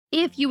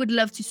If you would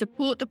love to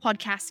support the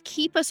podcast,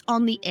 keep us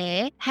on the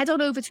air, head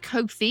on over to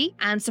Ko-fi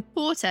and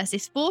support us.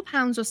 It's £4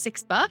 or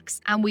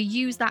 $6. And we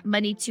use that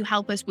money to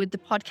help us with the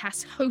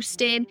podcast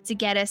hosting, to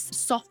get us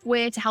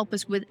software, to help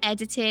us with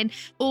editing.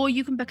 Or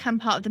you can become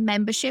part of the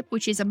membership,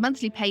 which is a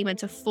monthly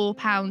payment of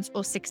 £4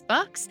 or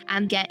 $6,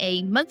 and get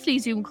a monthly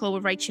Zoom call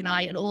with Rach and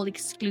I and all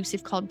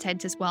exclusive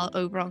content as well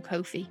over on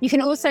Ko-fi. You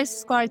can also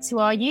subscribe to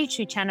our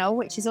YouTube channel,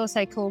 which is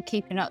also called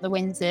Keeping Up the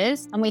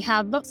Windsors. And we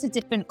have lots of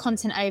different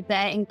content over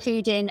there,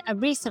 including a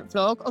recent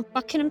vlog of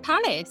Buckingham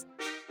Palace.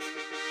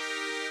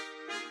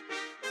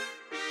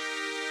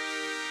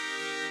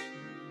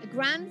 A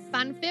grand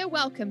fanfare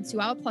welcome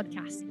to our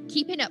podcast,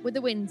 Keeping Up with the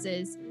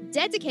Windsors,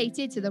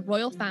 dedicated to the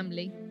royal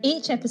family.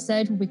 Each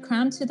episode will be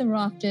crowned to the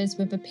rafters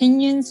with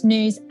opinions,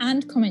 news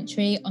and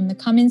commentary on the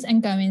comings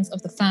and goings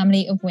of the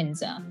family of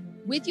Windsor.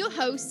 With your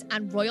hosts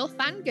and royal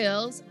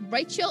fangirls,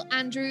 Rachel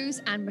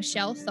Andrews and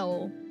Michelle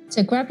Thole.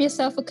 So grab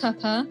yourself a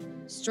cuppa,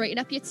 Straighten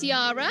up your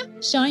tiara,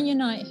 shine your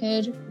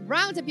knighthood,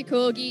 round up your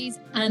corgis,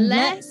 and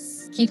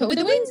let's keep up with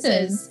the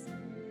Windsors.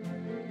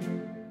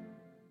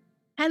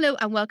 Hello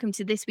and welcome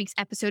to this week's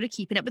episode of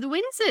Keeping Up with the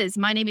Windsors.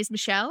 My name is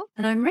Michelle.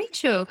 And I'm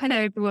Rachel. Hello,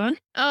 everyone.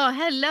 Oh,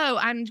 hello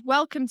and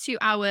welcome to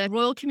our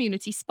Royal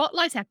Community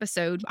Spotlight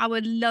episode. Our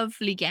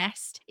lovely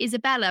guest,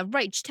 Isabella.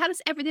 Rach, tell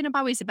us everything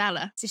about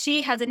Isabella. So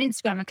she has an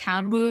Instagram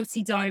account,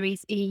 Royalty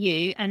Diaries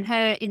EU, and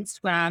her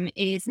Instagram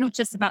is not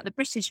just about the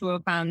British royal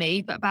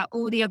family, but about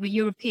all the other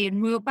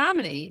European royal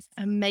families.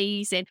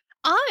 Amazing.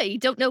 I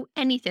don't know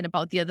anything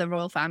about the other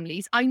royal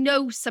families. I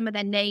know some of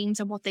their names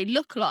and what they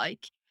look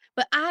like.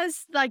 But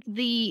as like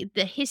the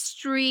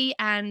history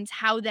and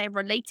how they're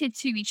related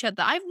to each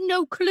other, I have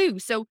no clue.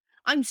 So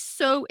I'm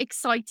so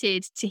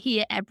excited to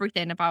hear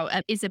everything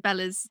about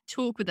Isabella's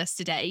talk with us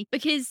today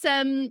because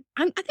I think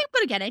I'm going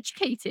to get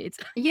educated.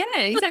 Yeah,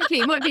 exactly.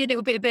 It might be a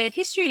little bit of a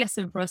history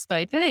lesson for us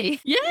both, eh?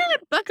 Yeah,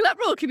 buckle up,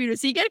 royal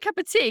community. Get a cup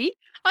of tea.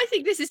 I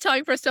think this is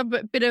time for us to have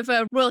a bit of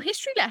a royal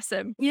history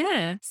lesson.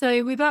 Yeah.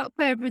 So without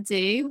further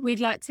ado,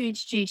 we'd like to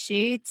introduce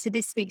you to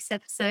this week's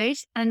episode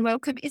and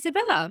welcome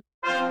Isabella.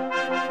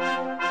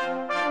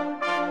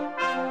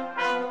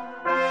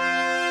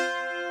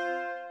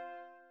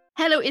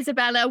 Hello,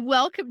 Isabella.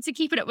 Welcome to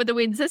Keeping Up with the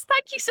Windsors.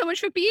 Thank you so much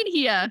for being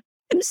here.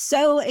 I'm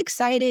so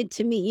excited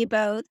to meet you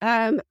both.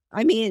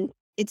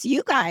 It's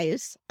you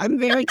guys. I'm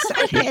very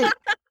excited.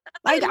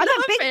 I'm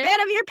a big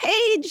fan of your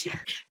page.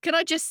 Can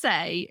I just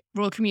say,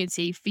 royal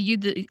community, for you,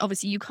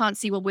 obviously you can't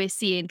see what we're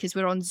seeing because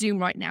we're on Zoom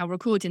right now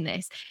recording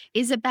this.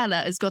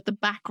 Isabella has got the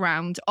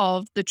background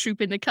of the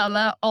Troop in the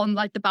Colour on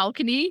like the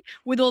balcony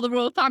with all the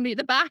royal family at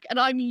the back, and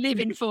I'm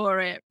living for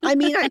it. I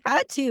mean, I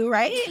had to,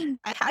 right?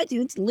 I had to.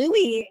 It's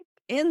Louis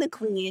and the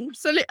Queen.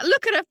 So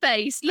look at her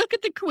face. Look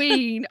at the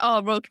Queen.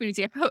 Oh, royal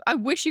community. I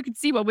wish you could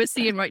see what we're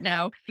seeing right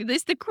now.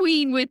 There's the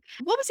Queen with,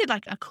 what was it,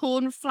 like a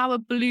cornflower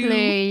blue?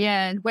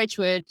 Yeah, and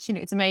Wedgwood. She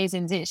looked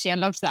amazing, didn't she? I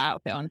loved that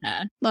outfit on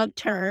her.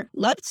 Loved her.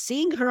 Loved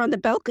seeing her on the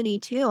balcony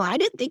too. I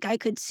didn't think I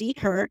could see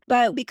her,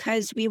 but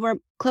because we were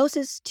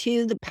closest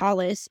to the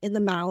palace in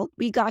the Mall,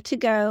 we got to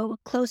go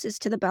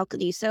closest to the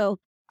balcony. So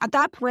at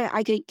that point,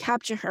 I could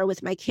capture her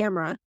with my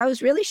camera. I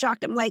was really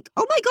shocked. I'm like,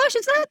 oh my gosh,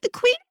 is that the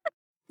Queen?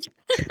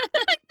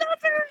 I love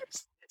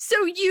it.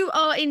 So you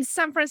are in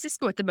San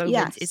Francisco at the moment,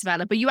 Yes.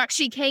 Isabella, but you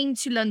actually came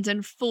to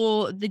London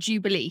for the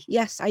Jubilee.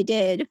 Yes, I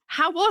did.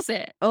 How was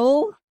it?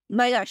 Oh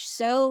my gosh,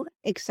 so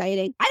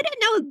exciting. I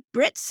didn't know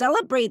Brits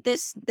celebrate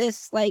this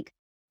like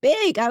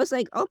big. I was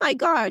like, oh my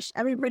gosh,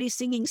 everybody's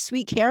singing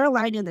Sweet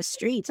Caroline in the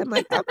streets. I'm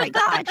like, oh my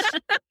gosh.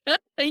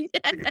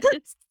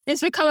 Yes.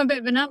 It's become a bit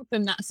of an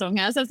anthem, that song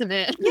has, hasn't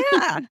it?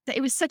 Yeah.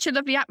 It was such a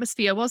lovely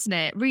atmosphere, wasn't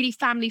it? Really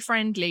family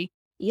friendly.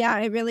 Yeah,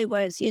 it really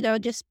was.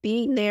 Just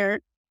being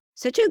there,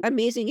 such an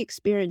amazing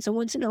experience, a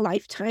once in a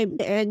lifetime.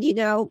 And,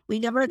 we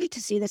never get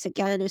to see this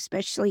again,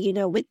 especially,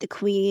 with the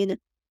Queen.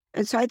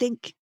 And so I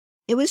think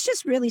it was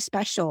just really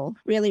special,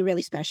 really,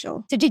 really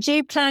special. So did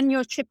you plan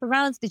your trip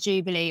around the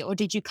Jubilee or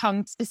did you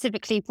come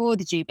specifically for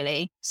the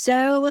Jubilee?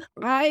 So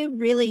I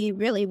really,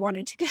 really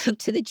wanted to go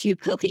to the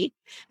Jubilee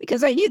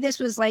because I knew this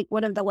was like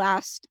one of the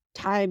last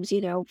times,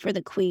 for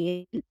the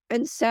Queen.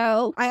 And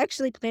so I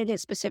actually planned it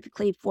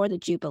specifically for the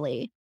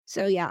Jubilee.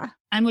 So yeah.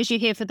 And was you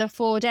here for the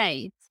 4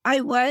 days?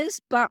 I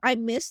was, but I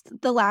missed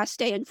the last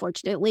day,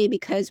 unfortunately,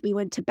 because we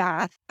went to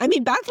Bath. I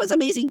mean, Bath was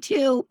amazing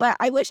too, but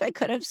I wish I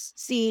could have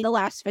seen the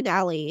last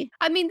finale.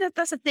 I mean,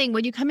 that's the thing.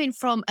 When you come in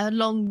from a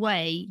long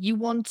way, you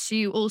want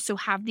to also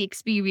have the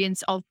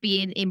experience of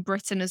being in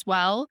Britain as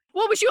well.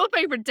 What was your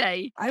favorite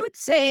day? I would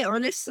say,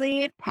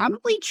 honestly,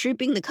 probably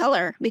Trooping the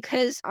Color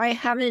because I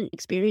haven't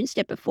experienced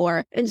it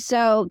before. And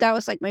so that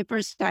was like my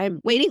first time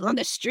waiting on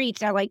the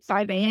streets at like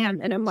 5 a.m.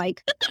 And I'm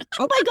like,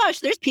 oh my gosh,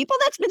 there's people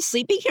that's been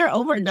sleeping here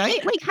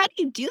overnight. Like, how do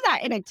you do that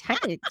in a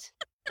tent?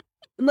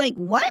 I'm like,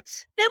 what?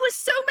 There were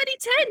so many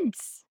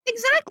tents.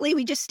 Exactly.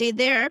 We just stayed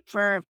there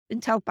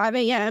until 5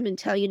 a.m.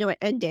 until, it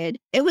ended.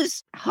 It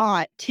was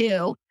hot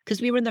too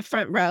because we were in the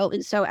front row.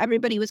 And so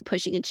everybody was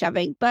pushing and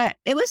shoving, but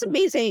it was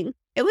amazing.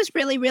 It was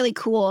really, really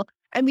cool.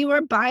 And we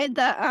were by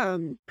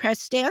the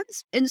press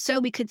stands. And so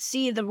we could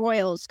see the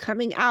royals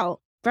coming out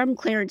from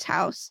Clarence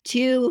House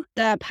to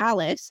the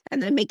palace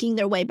and then making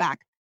their way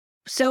back.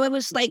 So it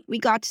was like we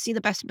got to see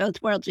the best of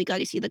both worlds. We got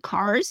to see the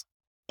cars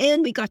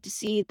and we got to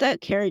see the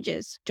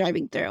carriages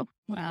driving through.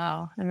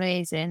 Wow.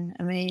 Amazing.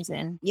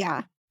 Amazing.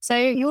 Yeah. So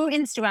your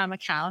Instagram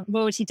account,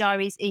 Royalty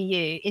Diaries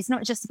EU, is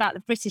not just about the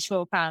British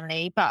royal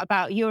family, but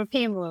about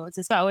European royals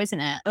as well,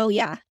 isn't it? Oh,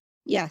 yeah.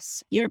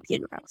 Yes.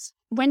 European royals.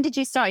 When did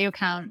you start your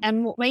account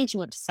and what made you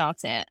want to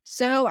start it?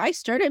 So I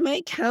started my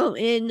account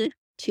in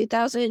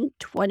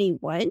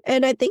 2021.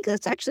 And I think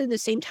that's actually the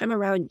same time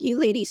around you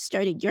ladies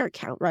started your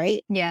account,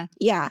 right? Yeah.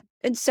 Yeah.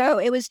 And so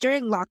it was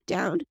during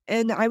lockdown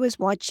and I was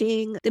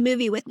watching the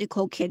movie with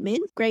Nicole Kidman,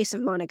 Grace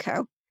of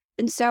Monaco.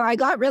 And so I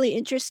got really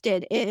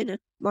interested in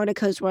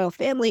Monaco's royal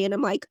family. And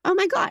I'm like, oh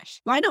my gosh,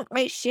 why don't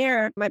I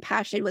share my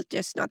passion with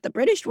just not the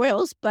British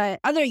royals, but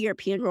other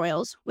European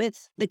royals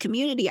with the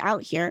community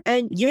out here?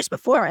 And years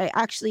before, I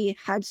actually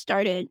had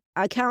started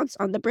accounts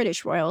on the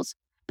British royals,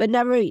 but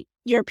never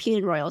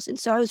European royals. And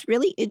so I was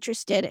really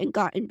interested and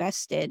got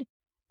invested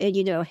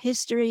in,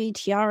 history,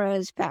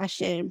 tiaras,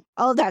 fashion,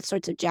 all of that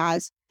sorts of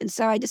jazz. And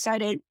so I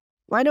decided,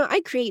 why don't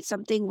I create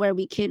something where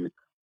we can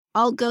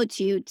all go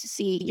to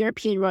see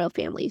European royal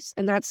families?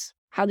 And that's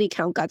how the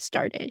account got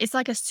started. It's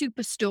like a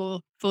superstore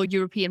for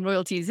European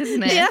royalties,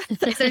 isn't it? Yeah.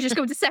 Instead of just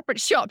going to separate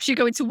shops, you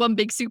go into one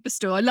big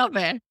superstore. I love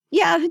it.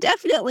 Yeah,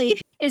 definitely.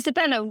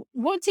 Isabella,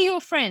 what do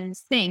your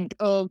friends think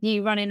of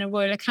you running a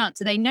royal account?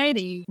 Do they know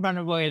that you run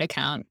a royal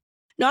account?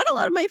 Not a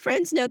lot of my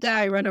friends know that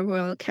I run a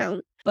royal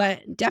account,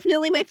 but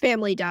definitely my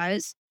family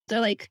does.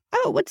 They're like,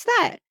 oh, what's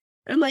that?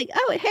 I'm like,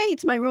 oh, hey,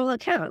 it's my royal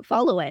account.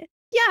 Follow it.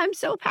 Yeah, I'm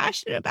so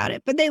passionate about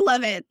it, but they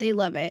love it. They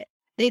love it.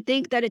 They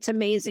think that it's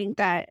amazing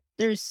that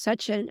there's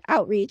such an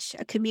outreach,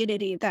 a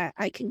community that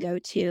I can go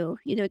to,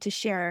 to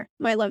share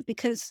my love,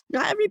 because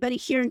not everybody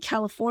here in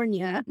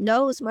California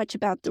knows much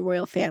about the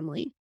royal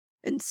family.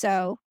 And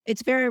so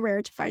it's very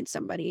rare to find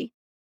somebody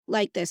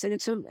like this. And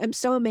I'm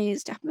so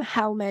amazed at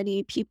how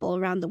many people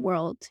around the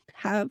world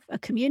have a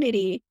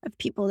community of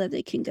people that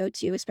they can go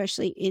to,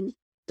 especially in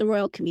the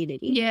royal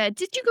community. Yeah.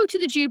 Did you go to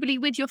the Jubilee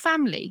with your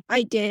family?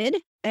 I did.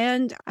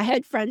 And I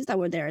had friends that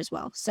were there as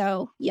well.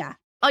 So yeah.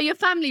 Are your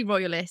family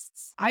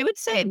royalists? I would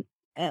say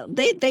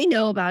they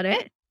know about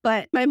it.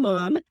 But my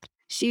mom,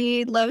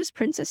 she loves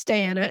Princess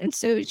Diana. And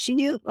so she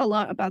knew a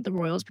lot about the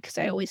royals because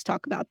I always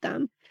talk about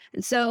them.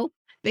 And so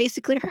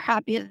basically her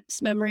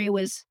happiest memory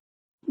was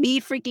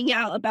me freaking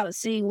out about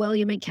seeing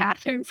William and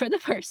Catherine for the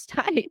first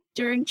time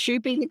during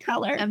Trooping the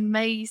Color.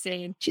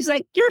 Amazing. She's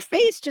like, your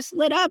face just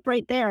lit up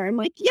right there. I'm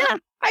like, yeah,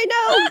 I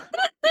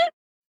know.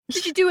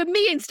 Did you do a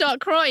me and start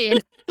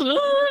crying?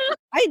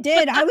 I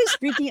did. I was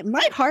freaking,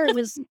 my heart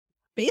was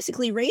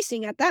basically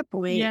racing at that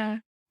point. Yeah.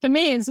 For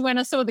me, it's when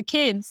I saw the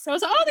kids. I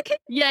was like, oh, the kids.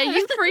 Yeah,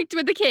 you freaked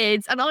with the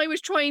kids, and I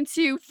was trying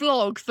to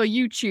vlog for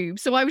YouTube.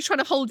 So I was trying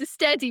to hold it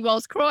steady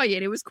whilst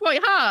crying. It was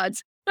quite hard.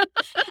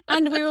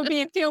 And we were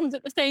being filmed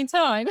at the same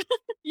time.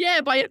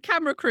 Yeah, by a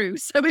camera crew.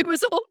 So it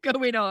was all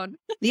going on.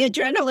 The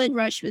adrenaline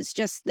rush was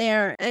just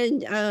there.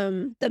 And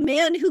the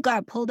man who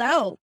got pulled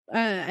out,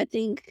 I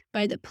think,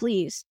 by the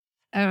police.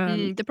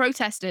 The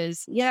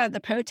protesters. Yeah,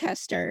 the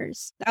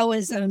protesters. That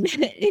was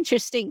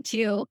interesting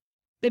too.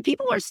 But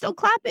people were still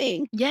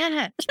clapping.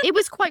 Yeah, it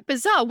was quite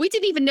bizarre. We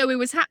didn't even know it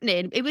was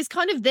happening. It was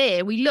kind of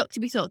there. We looked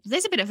and we thought,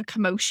 there's a bit of a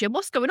commotion.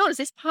 What's going on? Is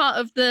this part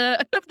of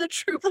the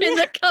troop in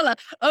the colour?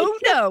 Oh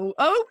no,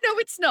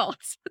 it's not.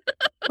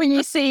 When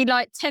you see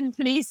like 10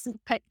 police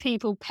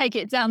people peg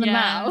it down the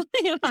mouth,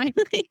 you're like,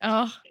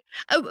 oh.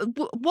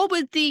 What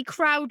was the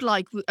crowd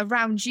like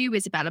around you,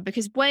 Isabella?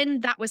 Because when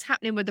that was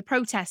happening with the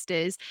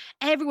protesters,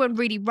 everyone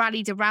really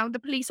rallied around the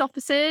police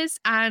officers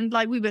and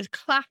like we were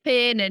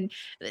clapping. And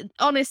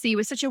honestly, it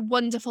was such a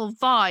wonderful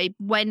vibe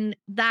when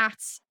that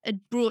had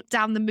brought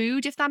down the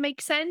mood, if that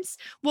makes sense.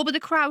 What were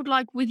the crowd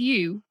like with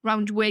you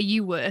around where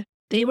you were?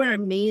 They were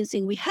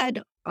amazing. We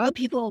had all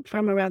people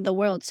from around the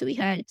world. So we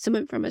had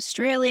someone from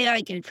Australia,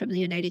 again from the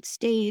United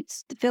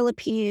States, the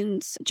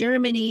Philippines,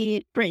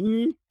 Germany,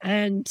 Britain,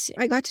 and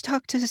I got to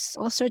talk to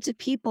all sorts of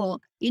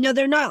people.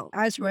 They're not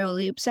as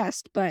royally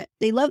obsessed, but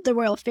they love the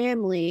royal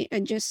family.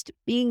 And just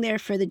being there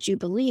for the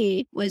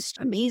Jubilee was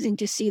amazing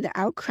to see the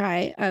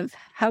outcry of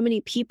how many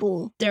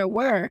people there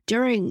were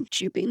during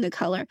Trooping the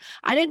Color.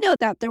 I didn't know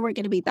that there were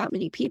going to be that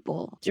many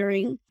people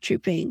during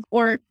Trooping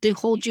or the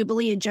whole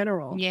Jubilee in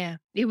general. Yeah,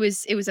 it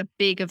was a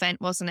big event,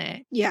 wasn't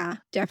it? Yeah,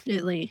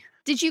 definitely.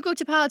 Did you go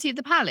to Party at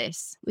the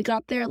Palace? We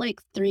got there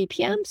like 3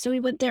 p.m. So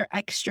we went there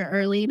extra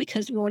early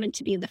because we wanted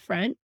to be in the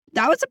front.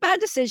 That was a bad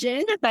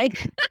decision. That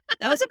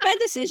was a bad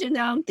decision.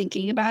 Now I'm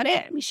thinking about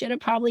it. We should have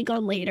probably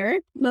gone later,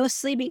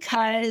 mostly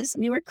because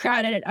we were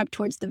crowded up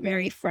towards the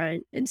very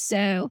front. And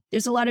so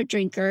there's a lot of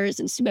drinkers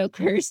and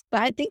smokers,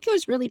 but I think it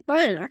was really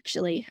fun,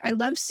 actually. I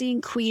love seeing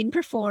Queen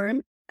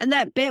perform. And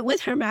that bit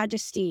with Her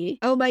Majesty.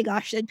 Oh my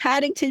gosh. And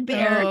Paddington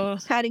Bear. Oh.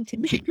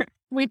 Paddington Bear.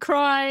 We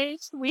cried,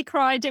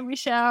 didn't we,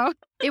 Shell?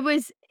 It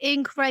was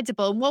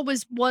incredible. What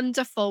was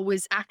wonderful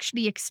was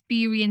actually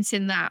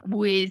experiencing that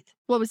with,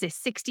 what was this,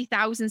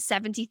 60,000,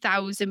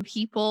 70,000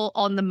 people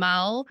on the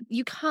Mall.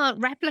 You can't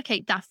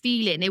replicate that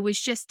feeling. It was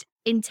just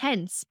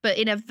intense, but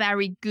in a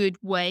very good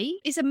way.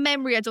 It's a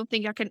memory I don't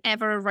think I can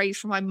ever erase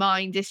from my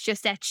mind. It's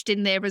just etched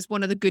in there as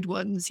one of the good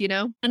ones, you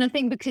know? And I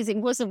think because it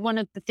wasn't one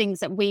of the things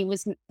that we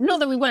was, not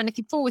that we weren't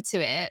looking forward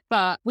to it,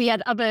 but we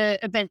had other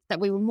events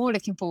that we were more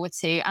looking forward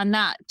to. And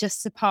that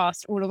just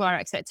surpassed all of our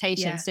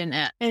expectations, didn't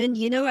it? And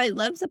you know, I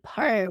love the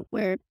part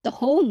where the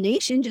whole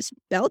nation just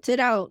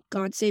belted out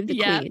God Save the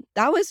Queen.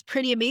 That was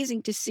pretty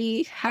amazing to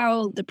see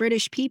how the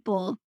British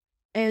people,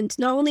 and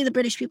not only the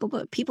British people,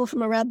 but people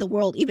from around the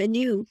world even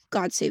knew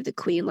God Save the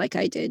Queen like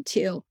I did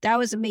too. That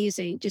was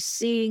amazing. Just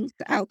seeing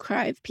the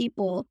outcry of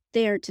people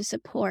there to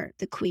support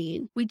the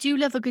Queen. We do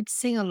love a good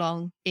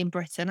sing-along in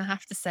Britain, I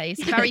have to say.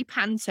 It's very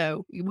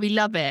panto. We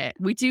love it.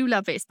 We do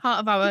love it. It's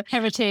part of our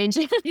heritage.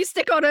 You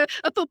stick on a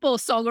football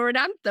song or an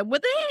anthem, we're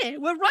there.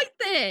 We're right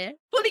there.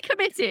 Fully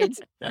committed.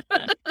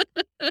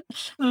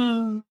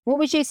 What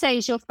would you say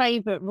is your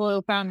favourite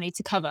royal family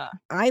to cover?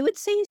 I would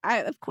say,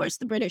 of course,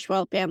 the British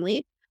royal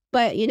family.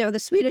 But, you know, the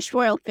Swedish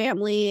royal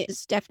family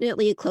is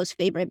definitely a close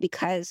favorite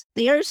because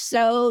they are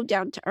so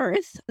down to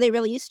earth. They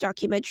release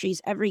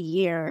documentaries every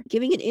year,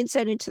 giving an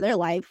insight into their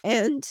life.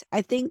 And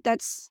I think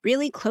that's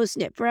really close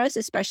knit for us,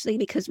 especially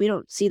because we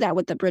don't see that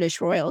with the British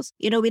royals.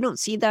 You know, we don't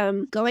see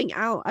them going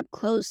out up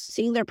close,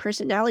 seeing their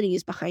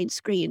personalities behind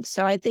screens.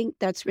 So I think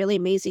that's really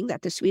amazing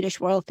that the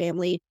Swedish royal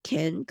family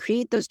can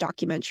create those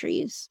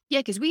documentaries. Yeah,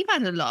 because we've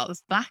had a lot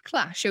of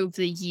backlash over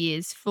the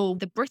years for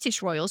the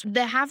British royals.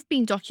 There have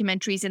been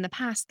documentaries in the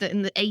past that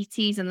in the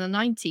 80s and the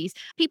 90s,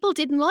 people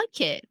didn't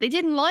like it. They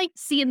didn't like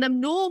seeing them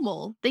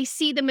normal. They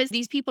see them as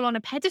these people on a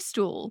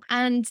pedestal.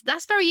 And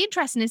that's very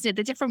interesting, isn't it?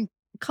 The different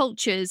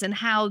cultures and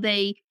how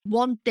they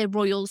want their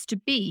royals to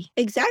be.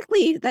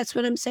 Exactly. That's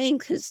what I'm saying.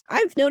 Because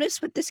I've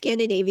noticed with the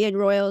Scandinavian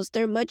royals,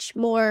 they're much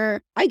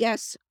more, I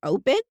guess,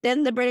 open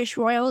than the British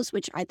royals,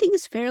 which I think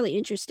is fairly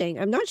interesting.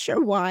 I'm not sure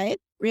why,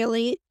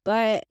 really.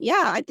 But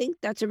yeah, I think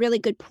that's a really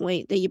good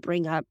point that you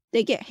bring up.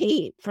 They get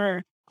hate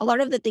for a lot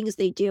of the things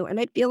they do. And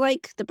I feel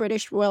like the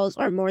British royals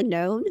are more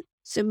known.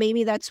 So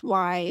maybe that's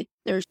why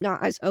they're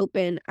not as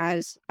open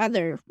as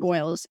other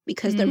royals,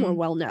 because they're more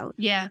well known.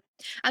 Yeah.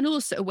 And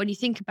also, when you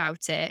think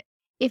about it,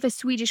 if a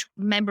Swedish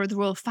member of the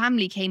royal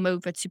family came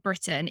over to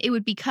Britain, it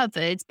would be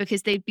covered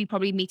because they'd be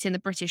probably meeting the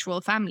British royal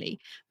family.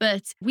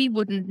 But we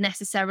wouldn't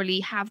necessarily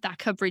have that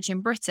coverage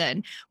in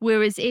Britain.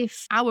 Whereas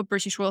if our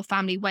British royal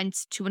family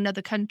went to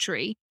another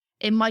country,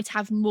 it might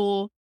have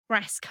more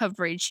press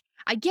coverage.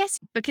 I guess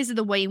because of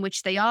the way in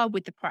which they are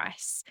with the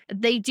press,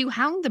 they do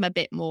hound them a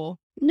bit more.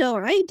 No,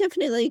 I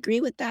definitely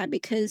agree with that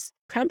because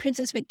Crown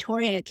Princess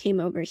Victoria came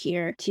over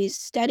here to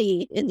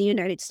study in the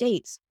United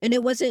States. And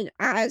it wasn't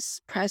as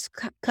press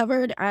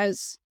covered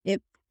as if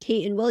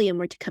Kate and William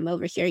were to come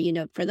over here, you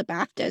know, for the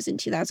BAFTAs in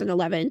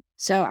 2011.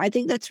 So I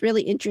think that's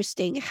really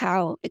interesting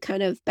how it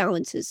kind of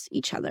balances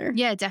each other.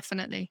 Yeah,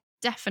 definitely.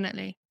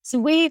 Definitely. So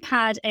we've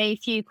had a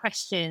few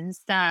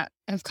questions that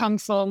have come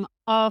from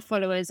our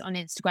followers on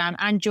Instagram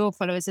and your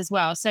followers as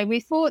well. So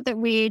we thought that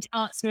we'd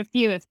answer a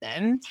few of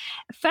them.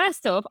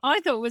 First off, I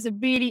thought it was a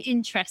really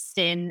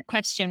interesting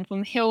question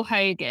from Hill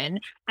Hogan.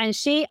 And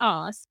she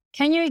asked,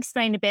 can you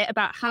explain a bit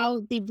about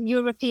how the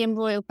European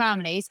royal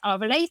families are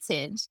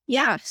related?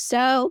 Yeah,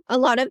 so a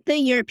lot of the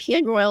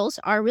European royals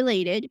are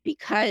related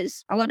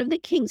because a lot of the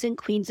kings and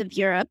queens of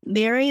Europe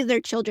marry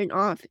their children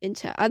off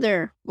into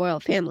other royal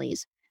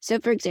families. So,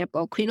 for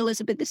example, Queen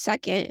Elizabeth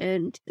II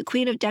and the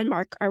Queen of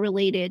Denmark are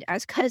related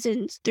as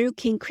cousins through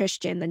King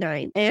Christian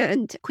IX.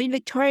 And Queen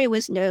Victoria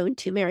was known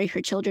to marry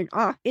her children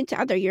off into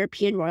other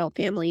European royal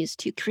families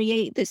to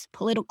create this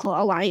political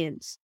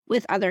alliance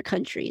with other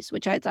countries,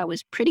 which I thought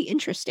was pretty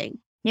interesting.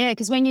 Yeah,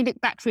 because when you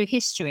look back through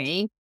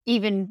history,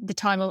 even the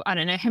time of, I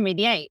don't know, Henry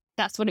VIII,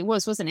 that's what it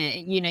was, wasn't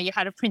it? You know, you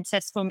had a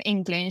princess from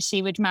England,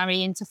 she would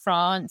marry into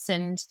France,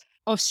 and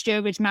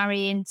Austria would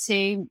marry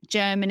into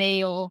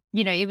Germany, or,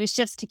 you know, it was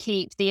just to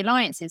keep the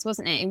alliances,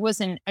 wasn't it? It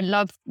wasn't a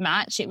love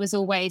match. It was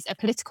always a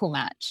political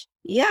match.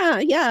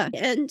 Yeah.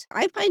 And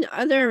I find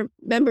other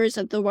members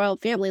of the royal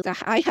family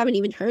that I haven't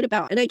even heard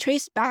about. And I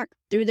trace back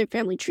through their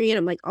family tree and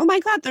I'm like, oh my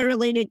God, they're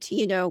related to,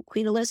 you know,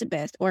 Queen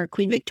Elizabeth or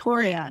Queen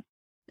Victoria.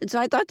 And so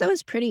I thought that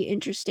was pretty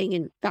interesting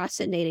and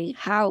fascinating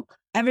how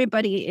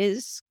everybody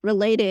is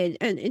related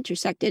and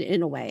intersected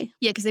in a way.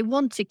 Yeah, because they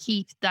want to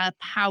keep their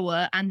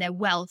power and their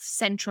wealth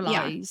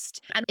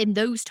centralized. Yeah. And in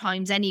those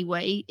times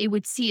anyway, it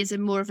would see as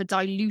more of a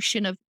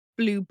dilution of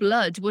blue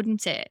blood,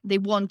 wouldn't it? They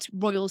want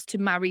royals to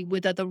marry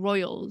with other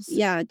royals.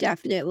 Yeah,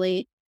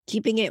 definitely.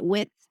 keeping it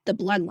with the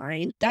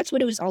bloodline. That's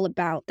what it was all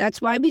about.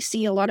 That's why we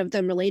see a lot of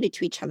them related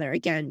to each other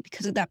again,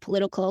 because of that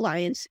political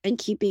alliance and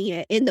keeping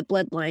it in the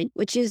bloodline,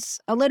 which is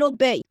a little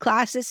bit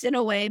classist in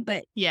a way,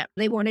 but Yeah.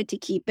 they wanted to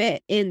keep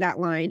it in that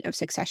line of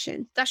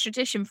succession. That's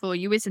tradition for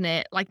you, isn't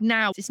it? Like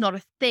now it's not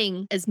a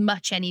thing as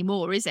much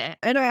anymore, is it?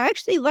 And I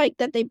actually like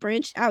that they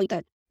branched out,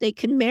 that they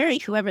can marry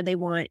whoever they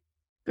want.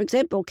 For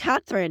example,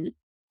 Catherine,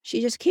 she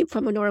just came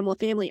from a normal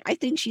family. I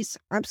think she's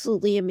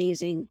absolutely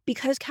amazing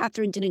because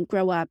Catherine didn't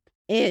grow up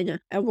in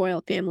a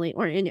royal family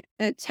or in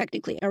a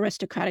technically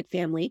aristocratic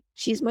family.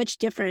 She's much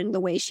different in the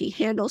way she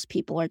handles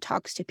people or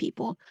talks to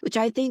people, which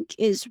I think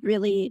is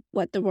really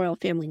what the royal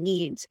family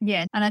needs.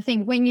 Yeah. And I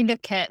think when you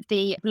look at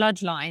the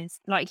bloodlines,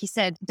 like you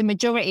said, the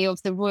majority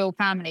of the royal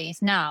families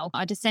now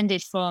are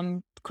descended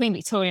from Queen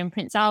Victoria and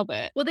Prince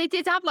Albert. Well, they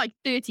did have like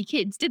 30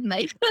 kids, didn't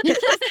they?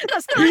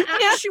 That's not an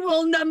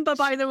actual number,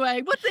 by the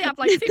way. What did they have,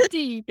 like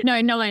 15? No,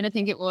 9, I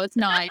think it was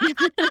 9.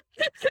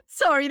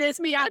 Sorry, there's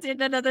me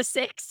adding another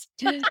 6.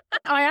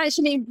 I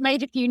actually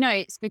made a few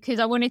notes because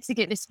I wanted to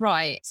get this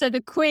right. So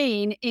the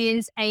Queen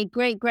is a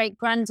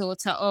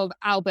great-great-granddaughter of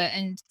Albert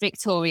and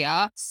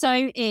Victoria.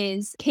 So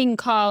is King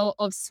Carl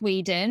of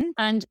Sweden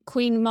and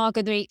Queen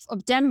Marguerite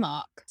of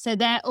Denmark. So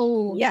they're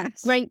all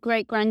Yes.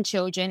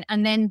 great-great-grandchildren.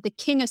 And then the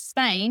King of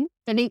Spain,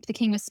 Philippe, the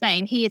King of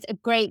Spain, he is a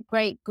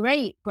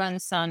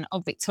great-great-great-grandson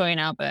of Victoria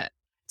and Albert.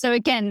 So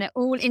again, they're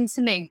all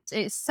interlinked.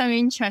 It's so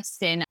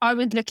interesting. I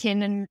was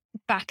looking and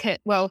back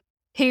at, well,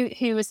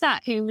 who was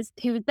that? Who was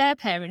their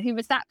parent? Who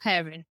was that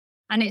parent?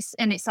 And it's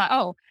like,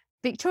 oh,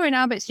 Victoria and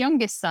Albert's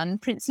youngest son,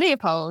 Prince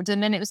Leopold.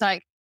 And then it was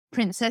like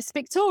Princess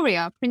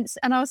Victoria,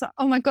 and I was like,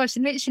 oh my gosh,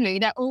 literally,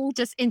 they're all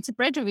just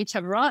interbred with each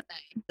other, aren't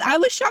they? I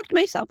was shocked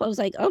myself. I was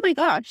like, oh my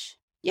gosh.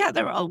 Yeah,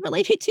 they're all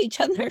related to each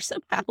other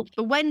somehow.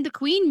 But when the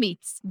Queen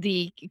meets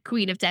the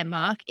Queen of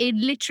Denmark, it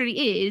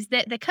literally is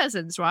they're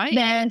cousins, right?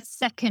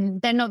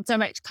 They're not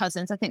direct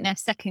cousins. I think they're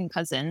second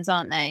cousins,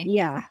 aren't they?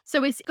 Yeah.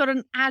 So it's got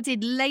an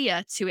added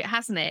layer to it,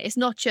 hasn't it? It's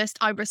not just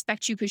I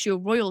respect you because you're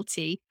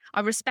royalty. I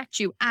respect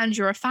you and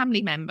you're a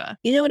family member.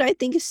 You know what I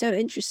think is so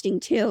interesting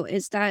too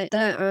is that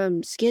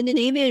the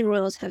Scandinavian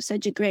royals have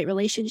such a great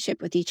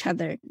relationship with each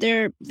other.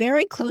 They're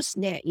very close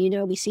knit. You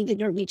know, we see the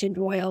Norwegian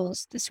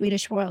royals, the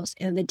Swedish royals,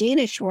 and the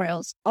Danish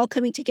royals all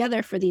coming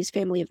together for these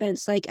family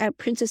events. Like at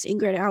Princess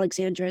Ingrid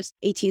Alexandra's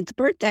 18th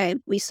birthday,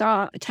 we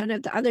saw a ton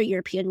of the other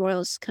European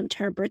royals come to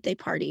her birthday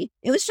party.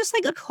 It was just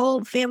like a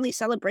whole family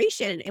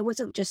celebration. It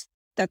wasn't just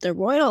that they're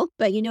royal,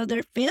 but you know,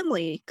 they're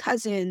family,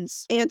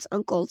 cousins, aunts,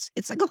 uncles.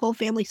 It's like a whole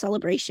family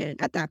celebration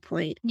at that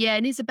point. Yeah,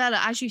 and Isabella,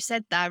 as you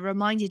said that,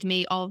 reminded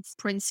me of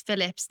Prince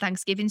Philip's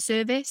Thanksgiving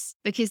service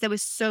because there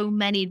was so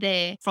many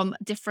there from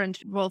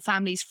different royal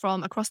families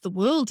from across the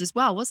world as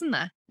well, wasn't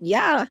there?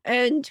 Yeah.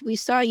 And we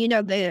saw, you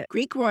know, the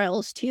Greek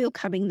royals too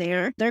coming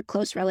there. They're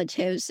close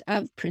relatives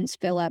of Prince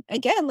Philip.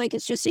 Again, like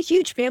it's just a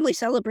huge family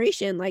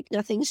celebration. Like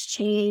nothing's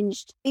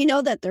changed. You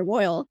know that they're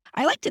royal.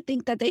 I like to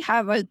think that they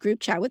have a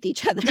group chat with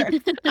each other,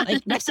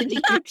 like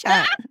messaging group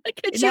chat.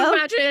 Could you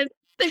imagine?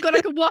 They've got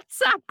like a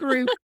WhatsApp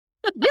group.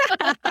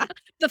 Yeah.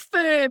 The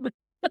firm.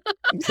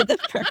 The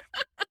firm.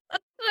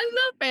 I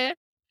love it.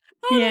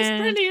 Oh, Yeah.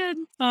 that's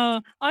brilliant.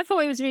 Oh, I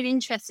thought it was really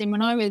interesting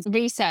when I was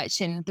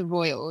researching the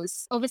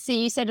royals. Obviously,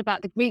 you said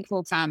about the Greek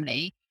royal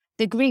family.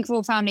 The Greek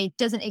royal family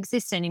doesn't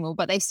exist anymore,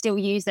 but they still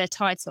use their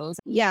titles.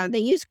 Yeah, they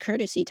use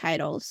courtesy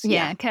titles.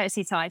 Yeah,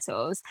 courtesy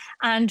titles.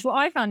 And what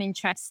I found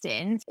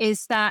interesting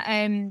is that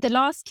the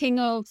last king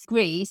of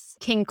Greece,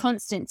 King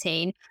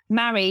Constantine,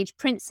 married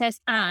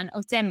Princess Anne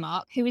of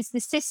Denmark, who is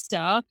the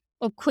sister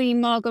of Queen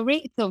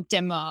Marguerite of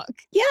Denmark.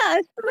 Yeah.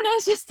 And I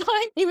was just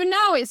like, even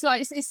now, it's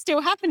like it's still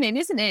happening,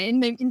 isn't it?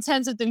 In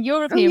terms of the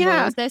European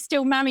yeah. royals, they're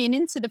still marrying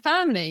into the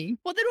family.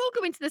 Well, they're all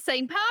going to the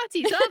same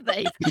parties, aren't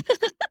they?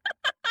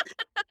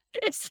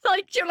 It's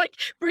like you're like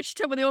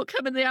Bridgerton when they all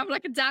come and they have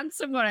like a dance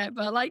and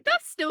whatever. Like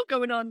that's still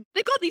going on.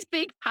 They've got these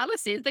big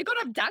palaces. They've got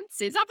to have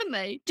dances, haven't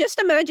they? Just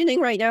imagining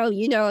right now,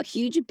 you know, a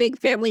huge big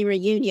family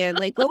reunion.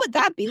 Like, what would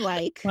that be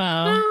like?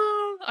 Wow.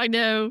 Oh, I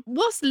know.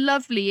 What's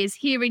lovely is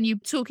hearing you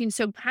talking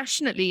so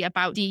passionately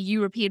about the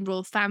European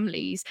royal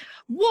families.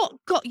 What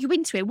got you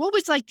into it? What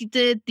was like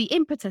the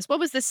impetus? What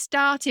was the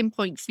starting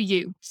point for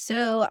you?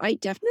 So I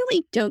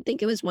definitely don't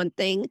think it was one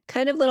thing.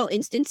 Kind of little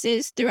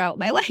instances throughout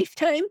my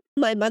lifetime.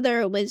 My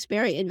mother was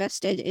very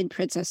invested in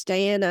Princess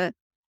Diana,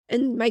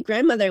 and my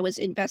grandmother was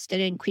invested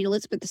in Queen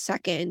Elizabeth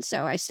II.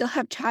 So I still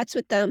have chats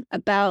with them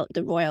about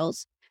the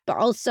royals, but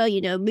also,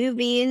 you know,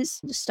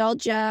 movies,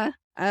 nostalgia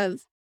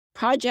of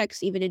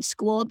projects, even in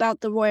school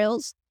about the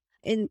royals.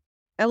 In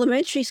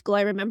elementary school,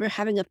 I remember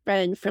having a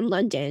friend from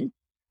London.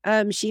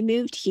 She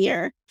moved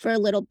here for a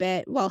little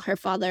bit while her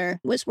father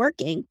was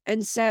working.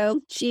 And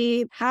so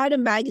she had a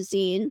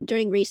magazine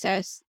during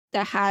recess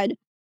that had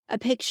a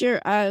picture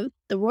of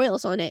the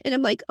royals on it. And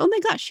I'm like, oh my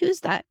gosh, who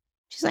is that?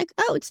 She's like,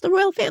 oh, it's the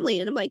royal family.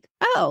 And I'm like,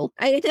 oh,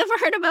 I had never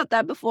heard about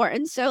that before.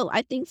 And so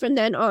I think from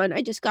then on,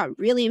 I just got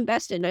really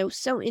invested. And I was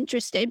so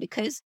interested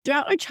because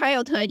throughout our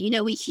childhood,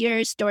 we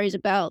hear stories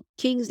about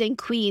kings and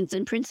queens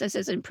and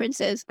princesses and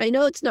princes. I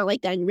know it's not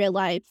like that in real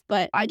life,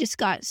 but I just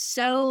got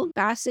so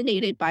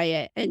fascinated by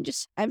it and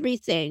just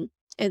everything.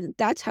 And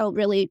that's how it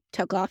really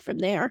took off from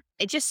there.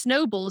 It just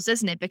snowballs,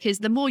 doesn't it? Because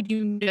the more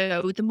you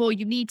know, the more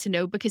you need to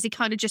know, because it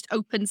kind of just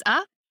opens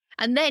up.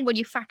 And then when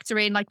you factor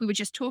in, like we were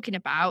just talking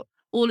about,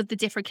 all of the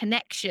different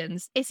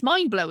connections, it's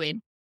mind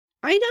blowing.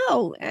 I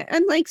know.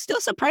 I'm like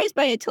still surprised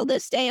by it till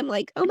this day. I'm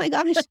like, oh my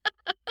gosh,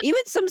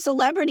 even some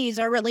celebrities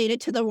are related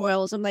to the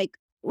royals. I'm like,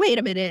 wait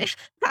a minute.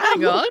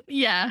 Hang on.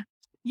 Yeah.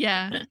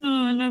 Yeah.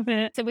 Oh, I love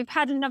it. So we've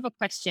had another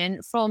question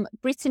from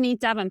Brittany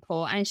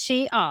Davenport, and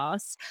she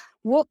asked,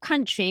 what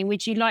country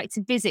would you like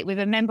to visit with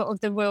a member of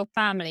the royal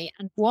family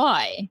and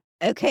why?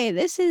 Okay,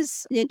 this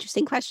is an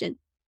interesting question.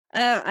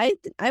 I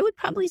would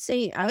probably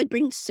say I would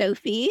bring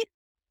Sophie,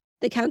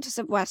 the Countess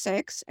of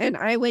Wessex, and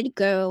I would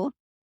go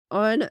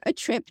on a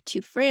trip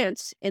to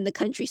France in the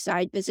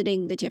countryside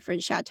visiting the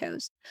different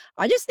chateaus.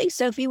 I just think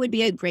Sophie would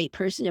be a great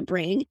person to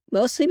bring,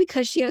 mostly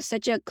because she has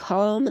such a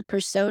calm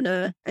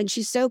persona and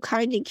she's so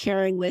kind and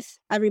caring with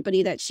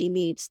everybody that she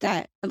meets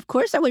that, of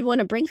course, I would want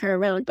to bring her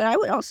around, but I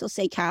would also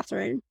say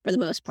Catherine for the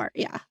most part.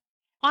 Yeah.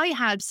 I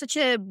had such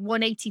a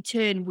 180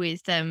 turn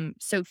with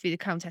Sophie, the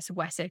Countess of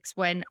Wessex,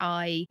 when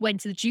I went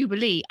to the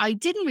Jubilee. I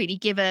didn't really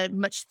give her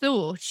much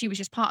thought. She was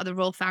just part of the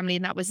royal family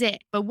and that was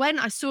it. But when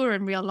I saw her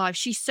in real life,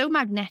 she's so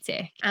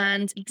magnetic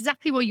and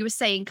exactly what you were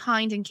saying,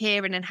 kind and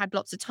caring and had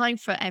lots of time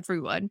for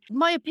everyone.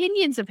 My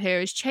opinions of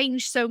her has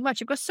changed so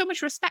much. I've got so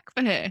much respect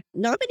for her.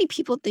 Not many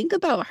people think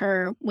about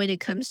her when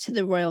it comes to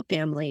the royal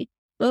family.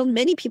 Well,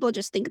 many people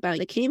just think about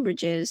the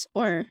Cambridges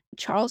or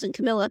Charles and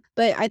Camilla,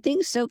 but I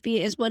think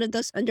Sophie is one of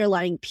those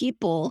underlying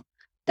people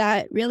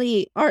that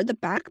really are the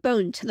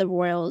backbone to the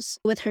royals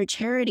with her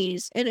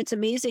charities. And it's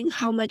amazing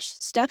how much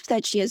stuff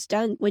that she has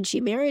done when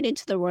she married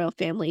into the royal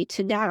family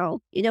to now.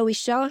 We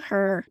saw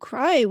her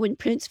cry when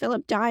Prince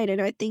Philip died. And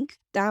I think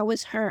that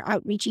was her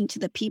outreaching to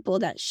the people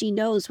that she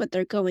knows what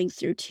they're going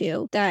through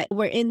too, that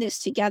we're in this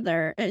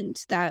together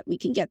and that we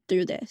can get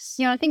through this.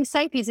 Yeah, I think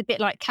Sophie's a bit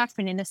like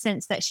Catherine in the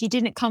sense that she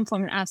didn't come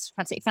from an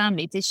aristocratic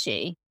family, did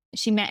she?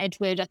 She met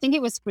Edward, I think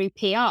it was through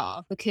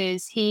PR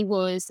because he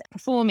was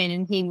performing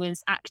and he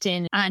was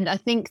acting. And I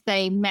think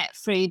they met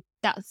through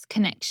that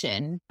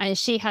connection. And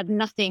she had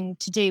nothing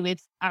to do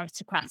with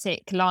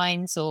aristocratic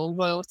lines or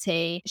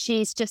royalty.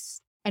 She's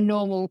just a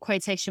normal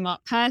quotation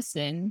mark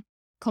person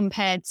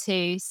compared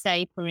to,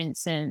 say, for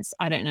instance,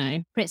 I don't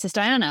know, Princess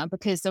Diana,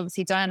 because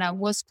obviously Diana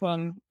was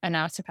from an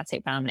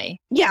aristocratic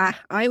family. Yeah,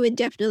 I would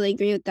definitely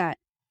agree with that.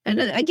 And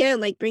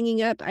again, like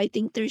bringing up, I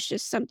think there's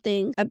just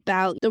something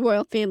about the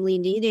royal family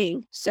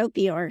needing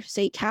Sophie or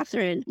say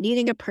Catherine,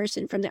 needing a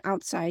person from the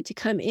outside to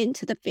come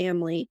into the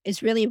family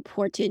is really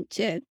important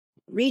to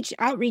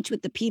outreach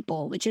with the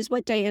people, which is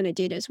what Diana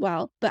did as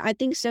well. But I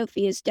think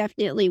Sophie is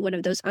definitely one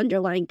of those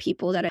underlying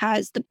people that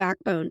has the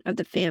backbone of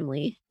the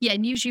family. Yeah,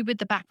 and usually with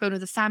the backbone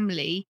of the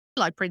family,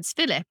 like Prince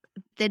Philip,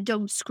 they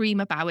don't scream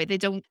about it. They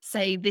don't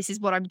say, this is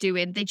what I'm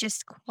doing. They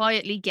just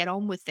quietly get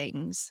on with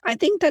things. I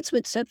think that's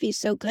what Sophie's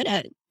so good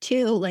at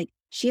too. Like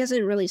she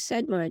hasn't really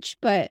said much,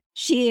 but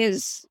she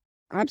is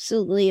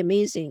absolutely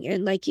amazing.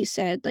 And like you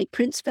said, like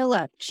Prince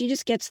Philip, she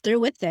just gets through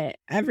with it,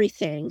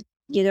 everything.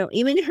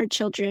 Even her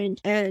children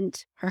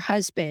and her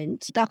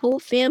husband, the whole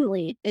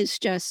family is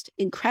just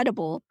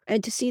incredible.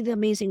 And to see the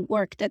amazing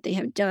work that they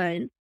have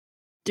done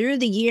through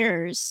the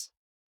years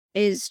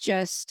is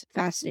just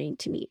fascinating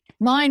to me.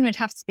 Mine would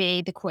have to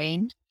be the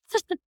Queen.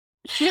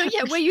 Yeah,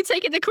 where are you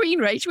taking the Queen,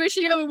 Rach? Where's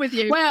she going with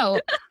you?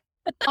 Well,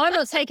 I'm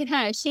not taking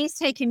her. She's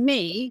taking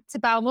me to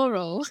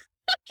Balmoral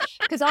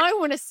because I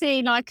want to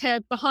see like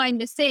a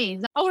behind the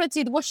scenes. I want to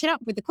do the washing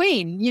up with the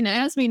Queen,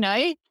 as we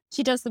know.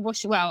 She does the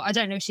washing. Well, I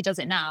don't know if she does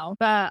it now,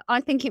 but I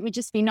think it would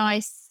just be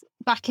nice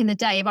back in the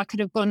day if I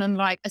could have gone on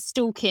like a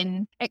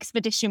stalking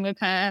expedition with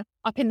her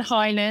up in the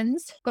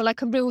Highlands, got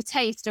like a real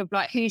taste of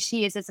like who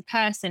she is as a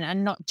person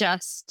and not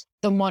just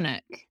the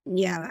monarch.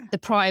 Yeah. The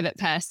private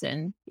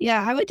person.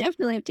 Yeah, I would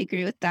definitely have to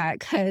agree with that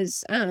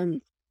because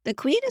the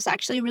Queen is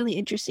actually a really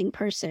interesting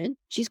person.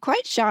 She's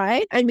quite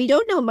shy and we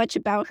don't know much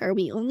about her.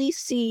 We only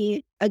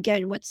see,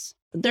 again, what's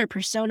their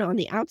persona on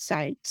the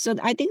outside. So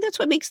I think that's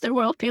what makes the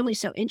royal family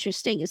so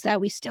interesting is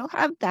that we still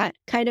have that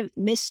kind of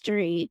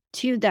mystery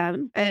to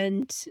them.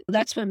 And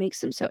that's what makes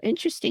them so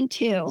interesting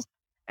too.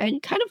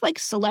 And kind of like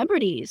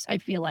celebrities, I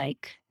feel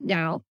like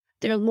now.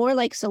 They're more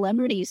like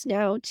celebrities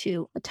now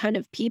to a ton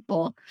of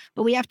people.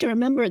 But we have to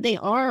remember they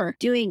are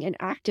doing an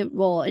active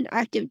role, an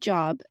active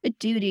job, a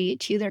duty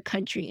to their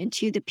country and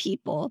to the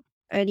people.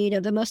 And,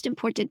 the most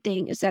important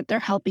thing is that they're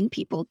helping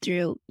people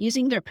through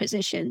using their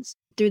positions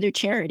through their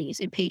charities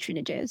and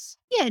patronages.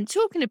 Yeah, and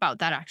talking about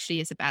that actually,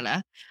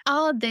 Isabella,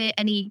 are there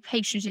any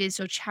patronages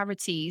or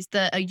charities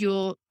that are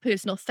your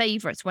personal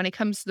favourites when it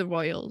comes to the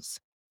royals?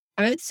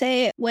 I would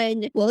say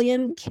when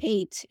William,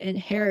 Kate, and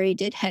Harry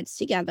did heads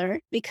together,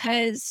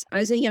 because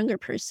as a younger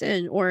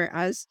person or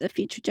as the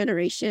future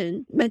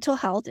generation, mental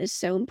health is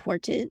so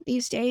important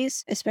these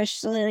days,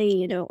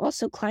 especially,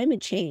 also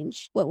climate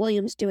change, what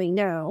William's doing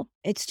now.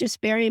 It's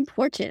just very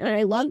important. And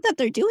I love that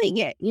they're doing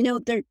it.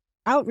 They're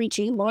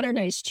outreaching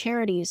modernized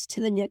charities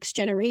to the next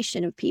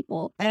generation of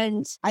people.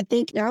 And I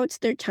think now it's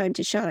their time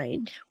to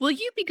shine. Will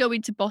you be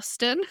going to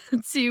Boston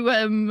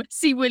to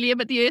see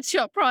William at the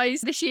Earthshot Prize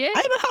this year?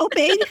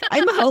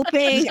 I'm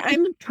hoping,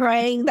 I'm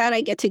praying that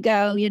I get to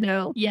go,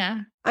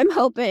 Yeah. I'm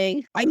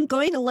hoping. I'm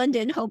going to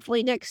London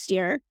hopefully next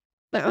year,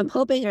 but I'm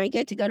hoping I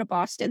get to go to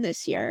Boston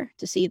this year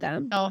to see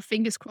them. Oh,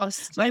 fingers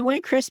crossed. My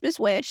one Christmas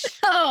wish.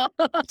 Oh,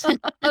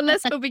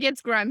 unless hoping gets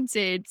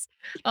granted.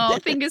 Oh,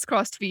 fingers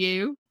crossed for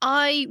you.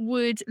 I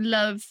would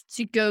love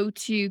to go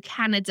to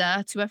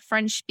Canada, to a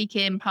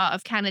French-speaking part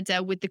of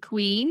Canada with the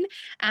Queen.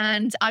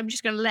 And I'm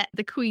just going to let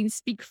the Queen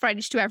speak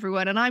French to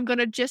everyone. And I'm going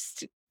to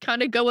just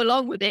kind of go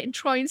along with it and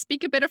try and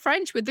speak a bit of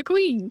French with the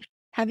Queen.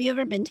 Have you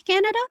ever been to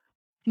Canada?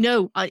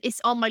 No,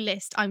 it's on my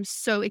list. I'm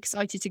so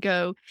excited to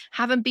go.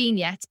 Haven't been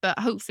yet, but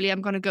hopefully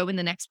I'm going to go in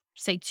the next,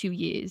 say, 2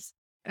 years.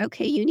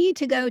 Okay, you need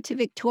to go to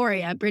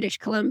Victoria, British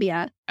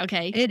Columbia.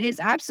 Okay. It is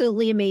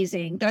absolutely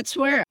amazing. That's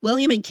where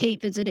William and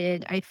Kate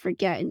visited, I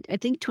forget, I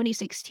think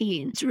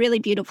 2016. It's really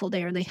beautiful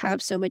there and they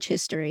have so much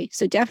history.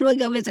 So definitely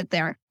go visit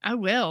there. I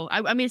will.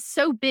 I mean, it's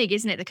so big,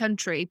 isn't it, the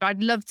country? But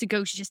I'd love to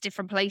go to just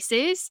different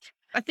places.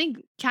 I think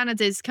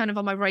Canada's kind of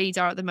on my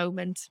radar at the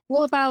moment.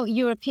 What about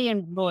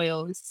European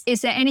royals?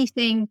 Is there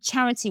anything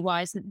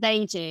charity-wise that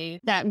they do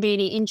that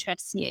really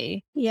interests you?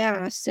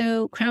 Yeah,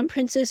 so Crown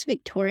Princess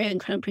Victoria and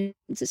Crown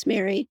Princess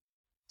Mary,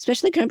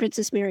 especially Crown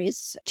Princess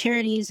Mary's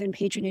charities and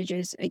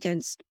patronages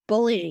against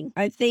bullying.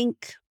 I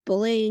think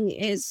bullying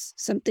is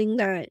something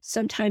that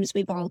sometimes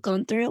we've all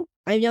gone through.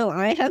 I know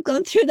I have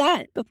gone through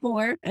that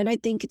before, and I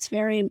think it's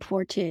very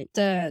important.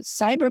 The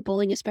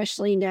cyberbullying,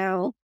 especially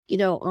now,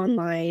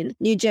 online,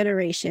 new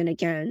generation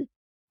again.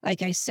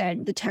 Like I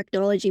said, the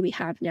technology we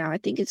have now, I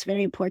think it's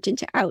very important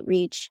to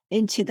outreach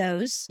into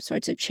those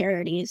sorts of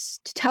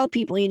charities to tell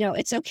people,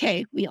 it's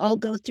okay. We all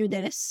go through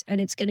this and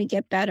it's going to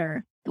get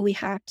better. But we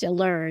have to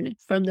learn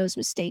from those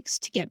mistakes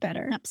to get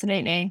better.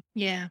 Absolutely.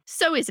 Yeah.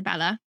 So,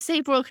 Isabella,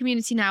 Save Royal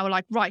Community now are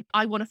like, right,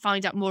 I want to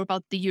find out more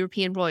about the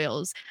European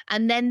royals.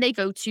 And then they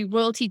go to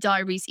Royalty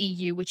Diaries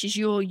EU, which is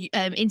your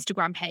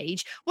Instagram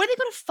page. What are they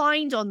going to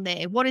find on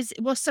there?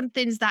 What's some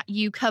things that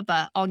you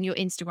cover on your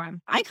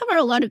Instagram? I cover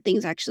a lot of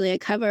things, actually. I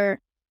cover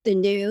the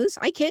news.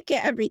 I can't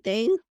get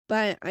everything,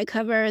 but I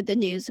cover the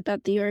news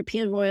about the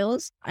European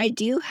royals. I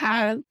do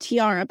have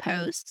tiara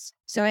posts.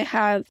 So I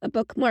have a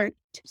bookmarked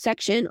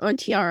section on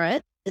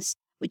tiara,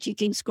 which you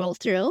can scroll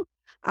through.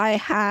 I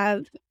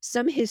have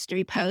some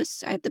history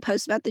posts. I have the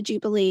posts about the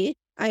Jubilee.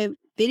 I have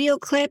video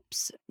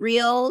clips,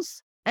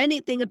 reels,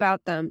 anything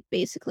about them,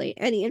 basically,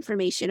 any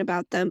information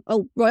about them.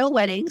 Oh, royal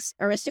weddings,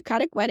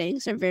 aristocratic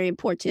weddings are very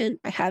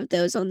important. I have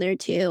those on there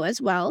too as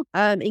well.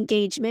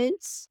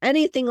 Engagements,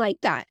 anything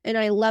like that. And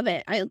I love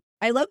it.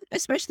 I love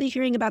especially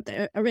hearing about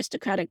the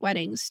aristocratic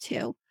weddings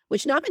too,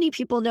 which not many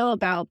people know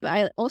about, but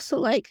I also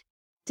like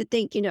to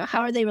think,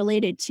 how are they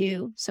related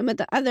to some of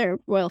the other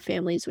royal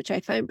families, which I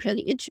find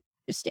pretty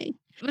interesting.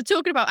 We're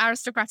talking about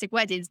aristocratic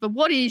weddings, but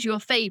what is your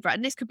favorite?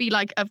 And this could be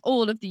like of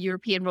all of the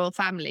European royal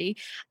family.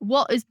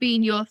 What has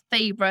been your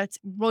favorite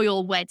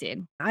royal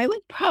wedding? I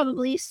would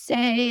probably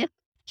say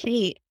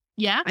Kate.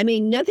 Yeah. I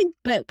mean, nothing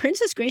but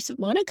Princess Grace of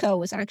Monaco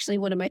was actually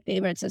one of my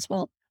favorites as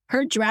well.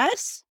 Her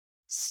dress,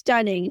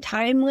 stunning,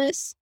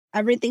 timeless.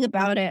 Everything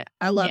about it.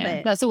 I love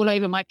it. That's all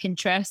over my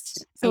Pinterest.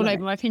 It's all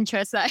over my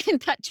Pinterest.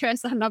 That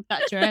dress. I love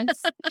that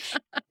dress.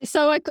 It's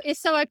so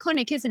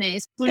iconic, isn't it?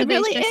 It's one of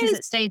those dresses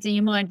that stays in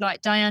your mind,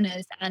 like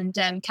Diana's and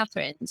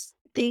Catherine's.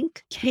 I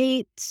think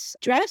Kate's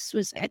dress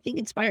was,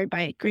 inspired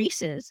by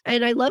Grace's.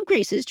 And I love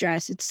Grace's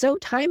dress. It's so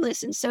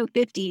timeless and so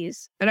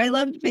 50s. And I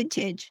love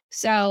vintage.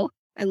 So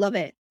I love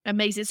it.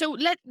 Amazing. So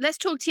let's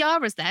talk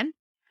tiaras then.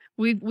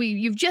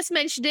 You've just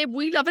mentioned it.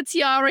 We love a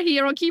tiara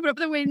here on Keeping Up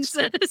the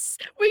Windsors.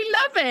 We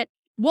love it.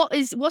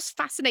 What's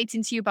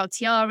fascinating to you about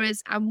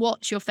tiaras, and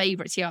what's your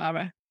favorite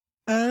tiara?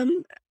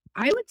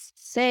 I would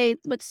say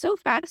what's so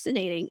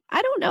fascinating,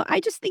 I don't know.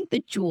 I just think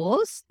the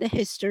jewels, the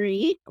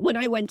history. When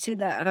I went to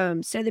the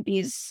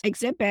Sotheby's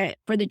exhibit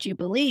for the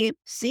Jubilee,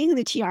 seeing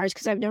the tiaras,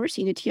 because I've never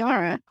seen a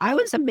tiara, I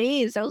was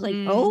amazed. I was like,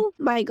 oh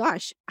my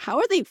gosh, how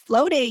are they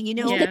floating?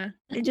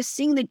 And just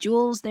seeing the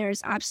jewels there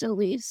is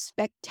absolutely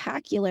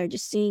spectacular.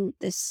 Just seeing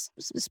this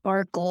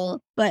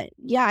sparkle. But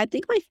yeah, I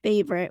think my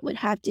favorite would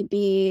have to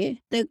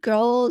be the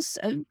Girls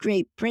of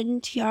Great Britain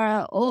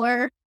tiara,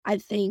 or I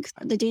think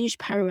the Danish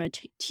Parure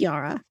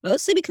tiara,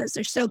 mostly because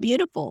they're so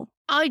beautiful.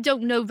 I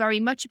don't know very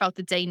much about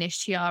the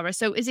Danish tiara.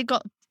 So is it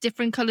got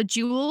different colored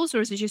jewels,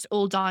 or is it just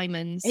all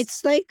diamonds?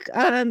 It's like,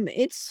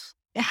 it's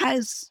It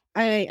has,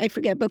 I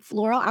forget, but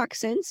floral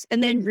accents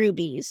and then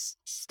rubies.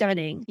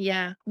 Stunning.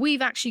 Yeah.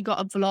 We've actually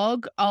got a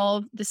vlog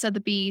of the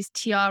Sotheby's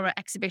Tiara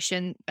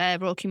exhibition,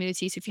 Royal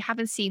Community. So if you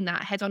haven't seen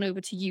that, head on over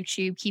to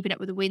YouTube, Keeping Up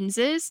with the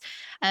Windsors.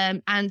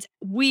 And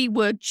we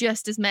were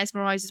just as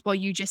mesmerized as what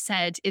you just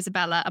said,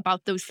 Isabella,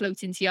 about those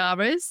floating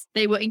tiaras.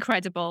 They were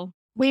incredible.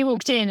 We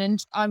walked in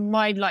and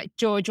my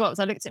jaw dropped.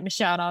 I looked at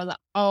Michelle and I was like,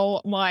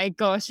 oh my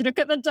gosh, look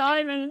at the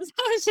diamonds.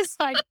 I was just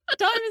like,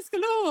 diamonds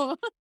galore.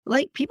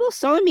 Like, people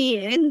saw me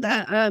in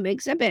the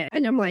exhibit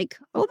and I'm like,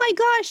 oh my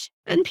gosh.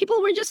 And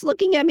people were just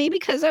looking at me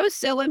because I was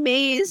so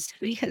amazed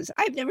because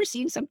I've never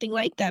seen something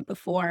like that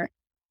before.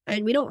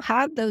 And we don't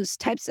have those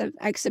types of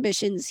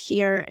exhibitions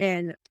here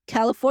in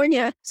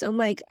California. So I'm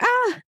like,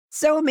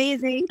 so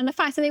amazing. And the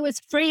fact that it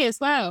was free as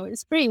well. It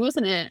was free,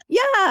 wasn't it?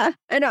 Yeah.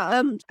 And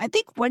I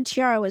think one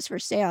tiara was for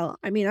sale.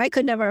 I mean, I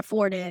could never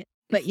afford it.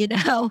 But,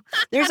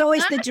 there's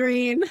always the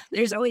dream.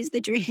 There's always the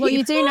dream. Well,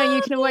 you do know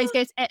you can always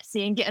go to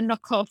Etsy and get a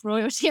knockoff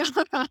royal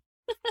tiara.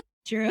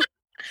 True.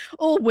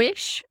 Or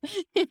Wish.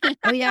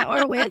 Oh, yeah,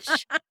 or Wish.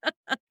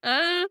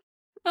 I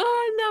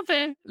love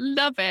it.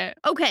 Love it.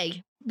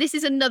 Okay. This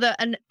is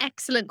an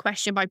excellent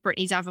question by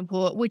Brittany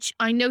Davenport, which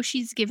I know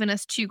she's given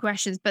us 2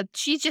 questions, but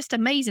she's just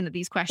amazing at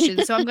these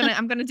questions. So I'm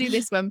gonna do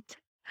this one.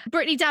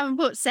 Brittany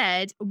Davenport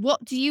said,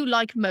 "What do you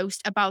like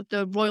most about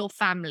the royal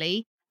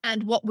family?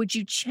 And what would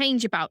you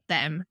change about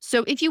them?"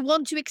 So if you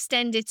want to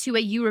extend it to a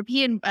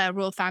European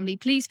royal family,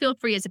 please feel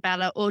free,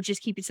 Isabella, or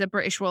just keep it to the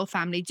British royal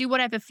family. Do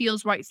whatever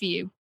feels right for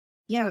you.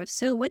 Yeah.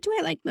 So what do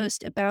I like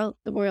most about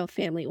the royal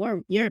family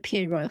or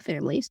European royal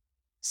families?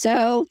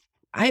 So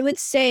I would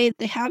say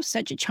they have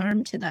such a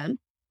charm to them.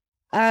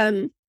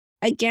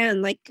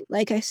 Again,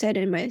 like I said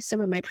in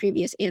some of my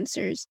previous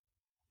answers,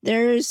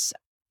 there's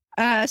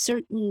a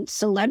certain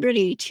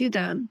celebrity to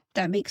them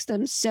that makes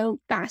them so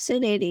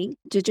fascinating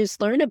to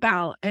just learn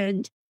about.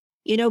 And,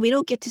 we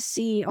don't get to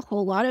see a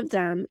whole lot of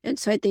them. And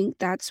so I think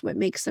that's what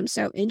makes them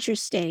so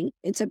interesting.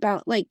 It's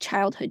about like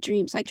childhood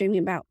dreams, like dreaming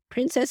about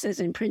princesses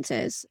and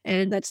princes.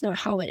 And that's not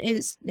how it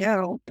is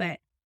now, but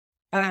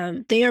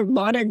they are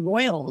modern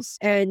royals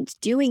and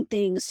doing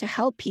things to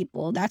help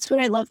people. That's what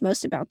I love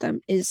most about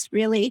them, is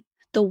really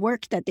the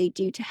work that they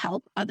do to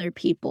help other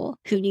people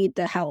who need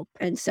the help.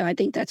 And so I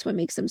think that's what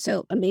makes them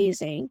so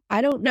amazing.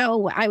 I don't know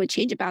what I would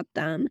change about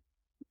them,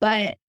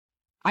 but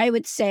I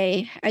would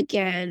say,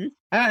 again,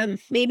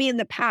 maybe in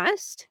the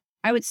past,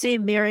 I would say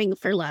marrying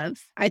for love.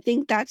 I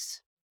think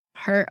that's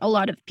hurt a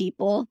lot of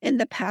people in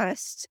the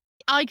past.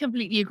 I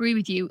completely agree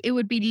with you. It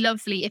would be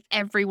lovely if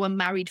everyone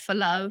married for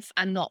love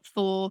and not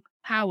for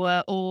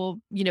power or,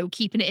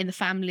 keeping it in the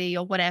family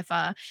or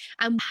whatever.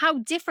 And how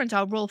different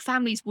our royal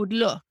families would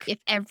look if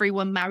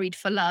everyone married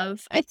for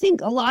love. I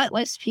think a lot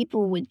less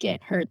people would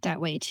get hurt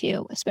that way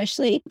too,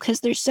 especially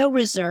because they're so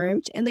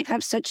reserved and they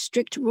have such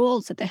strict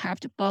rules that they have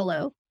to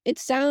follow. It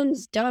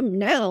sounds dumb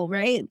now,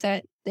 right?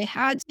 That they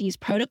had these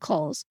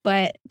protocols,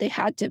 but they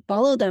had to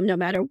follow them no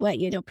matter what.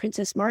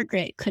 Princess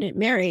Margaret couldn't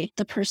marry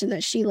the person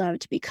that she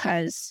loved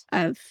because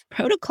of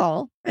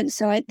protocol. And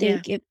so I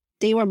think if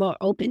they were more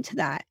open to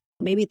that,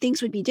 maybe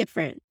things would be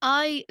different.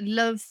 I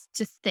love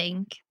to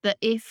think that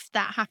if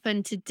that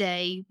happened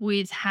today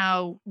with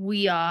how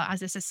we are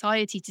as a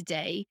society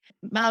today,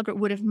 Margaret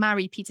would have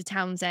married Peter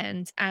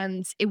Townsend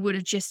and it would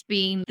have just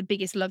been the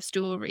biggest love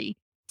story.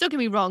 Don't get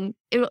me wrong,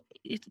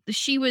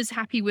 she was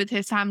happy with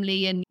her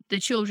family and the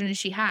children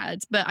she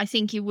had, but I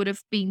think it would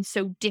have been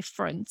so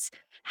different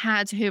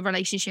had her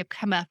relationship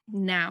come up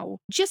now.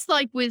 Just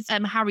like with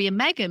Harry and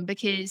Meghan,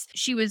 because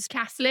she was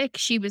Catholic,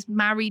 she was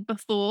married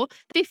before.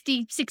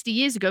 50, 60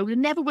 years ago, it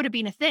never would have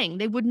been a thing.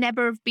 They would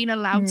never have been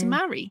allowed to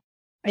marry.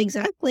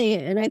 Exactly.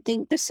 And I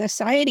think the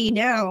society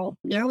now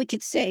we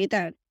could say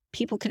that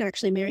people can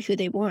actually marry who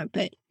they want.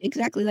 But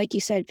exactly like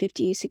you said,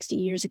 50, 60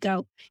 years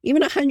ago,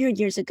 even 100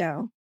 years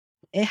ago,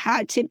 it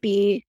had to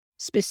be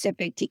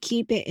specific to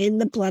keep it in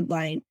the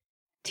bloodline,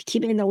 to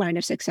keep it in the line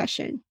of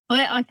succession.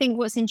 I think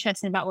what's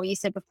interesting about what you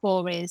said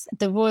before is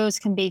the royals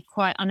can be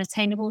quite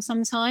unattainable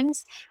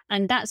sometimes.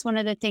 And that's one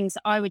of the things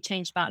that I would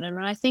change about them.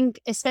 And I think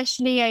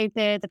especially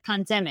over the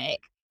pandemic,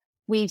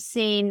 we've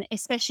seen,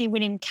 especially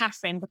William and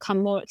Catherine,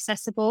 become more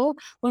accessible.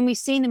 When we've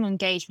seen them on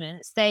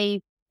engagements,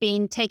 they've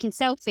been taking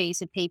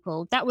selfies with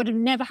people. That would have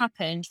never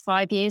happened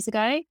 5 years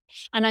ago.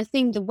 And I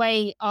think the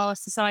way our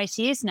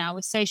society is now,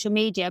 with social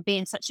media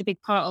being such a big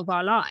part of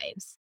our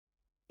lives,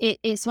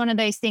 it's one of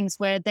those things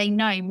where they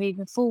know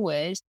moving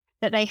forward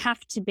that they have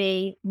to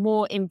be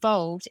more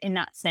involved in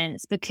that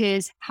sense,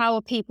 because how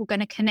are people going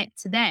to connect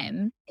to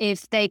them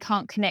if they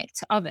can't connect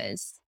to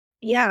others?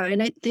 Yeah,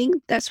 and I think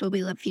that's what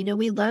we love.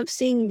 We love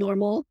seeing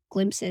normal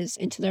glimpses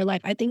into their life.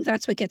 I think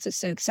that's what gets us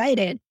so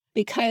excited,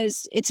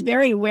 because it's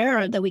very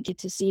rare that we get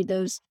to see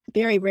those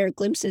very rare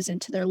glimpses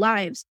into their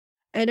lives.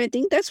 And I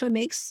think that's what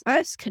makes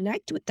us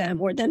connect with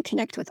them, or them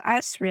connect with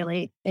us,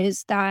 really,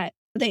 is that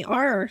they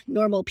are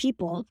normal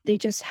people. They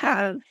just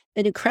have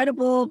an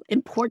incredible,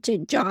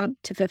 important job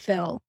to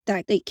fulfill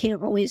that they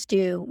can't always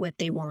do what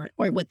they want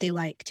or what they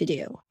like to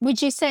do.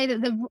 Would you say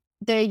that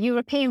the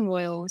European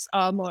royals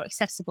are more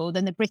accessible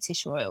than the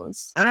British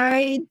royals?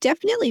 I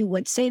definitely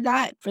would say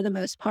that for the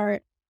most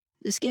part.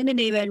 The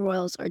Scandinavian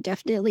royals are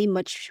definitely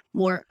much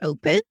more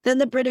open than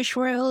the British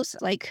royals.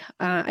 Like,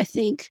 I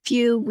think a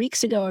few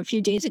weeks ago or a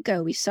few days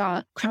ago, we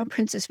saw Crown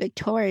Princess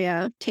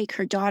Victoria take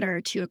her daughter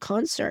to a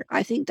concert.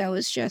 I think that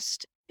was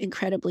just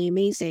incredibly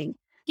amazing.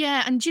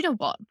 Yeah, and do you know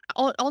what?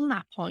 On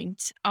that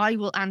point, I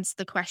will answer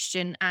the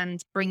question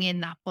and bring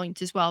in that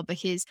point as well,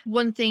 because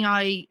one thing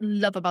I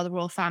love about the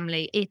royal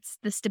family, it's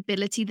the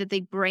stability that they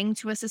bring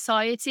to a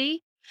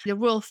society. The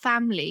royal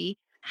family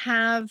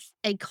have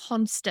a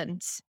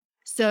constant.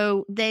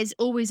 So there's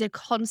always a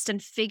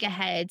constant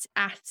figurehead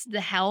at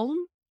the helm.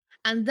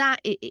 And that,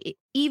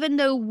 even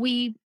though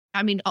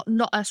I mean,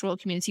 not us royal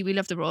community, we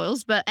love the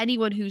royals, but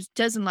anyone who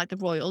doesn't like the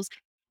royals,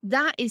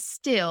 that is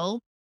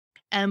still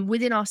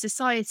within our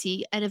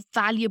society and a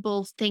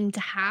valuable thing to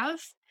have.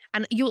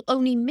 And you'll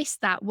only miss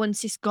that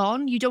once it's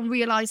gone. You don't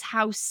realize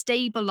how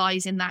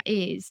stabilizing that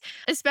is,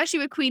 especially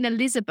with Queen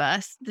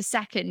Elizabeth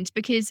II,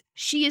 because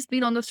she has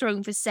been on the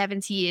throne for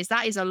 70 years.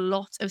 That is a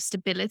lot of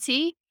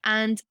stability.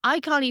 And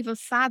I can't even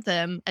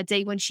fathom a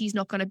day when she's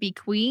not going to be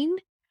queen,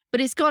 but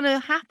it's going to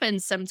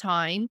happen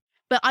sometime.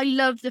 But I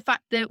love the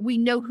fact that we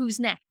know who's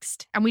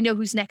next, and we know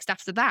who's next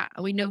after that,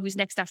 and we know who's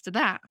next after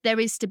that. There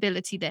is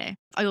stability there.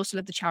 I also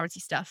love the charity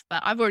stuff,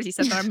 but I've already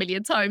said that a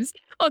million times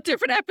on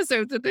different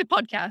episodes of the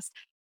podcast.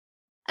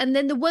 And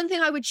then the one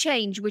thing I would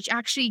change, which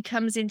actually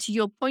comes into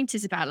your point,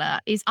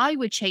 Isabella, is I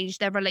would change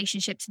their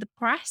relationship to the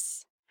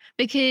press.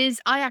 Because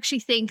I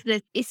actually think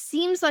that it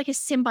seems like a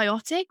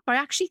symbiotic, but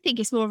I actually think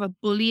it's more of a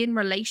bullying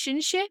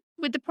relationship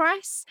with the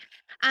press.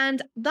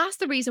 And that's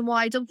the reason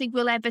why I don't think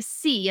we'll ever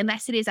see,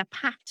 unless it is a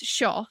packed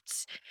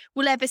shot,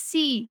 we'll ever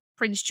see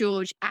Prince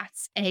George at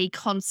a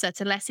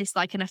concert unless it's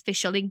like an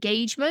official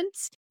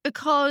engagement,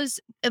 because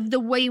of the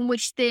way in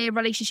which their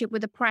relationship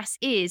with the press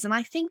is. And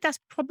I think that's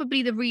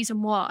probably the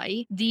reason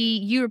why the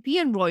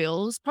European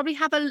royals probably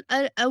have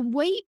a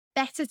way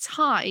better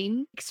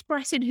time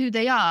expressing who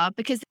they are,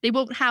 because they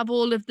won't have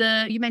all of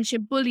you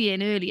mentioned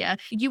bullying earlier.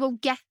 You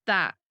won't get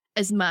that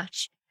as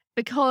much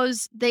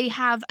because they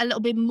have a little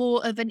bit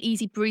more of an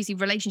easy breezy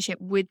relationship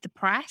with the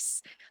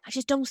press. I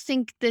just don't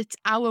think that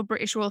our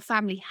British royal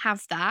family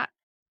have that.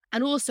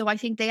 And also, I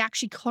think they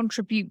actually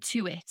contribute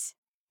to it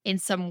in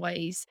some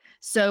ways.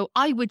 So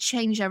I would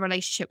change their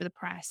relationship with the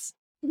press.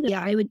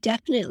 Yeah, I would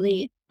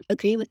definitely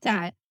agree with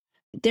that.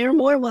 They're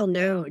more well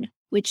known,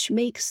 which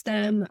makes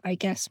them, I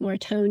guess, more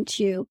prone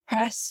to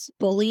press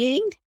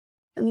bullying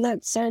in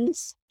that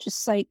sense.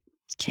 Just like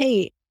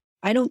Kate,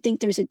 I don't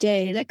think there's a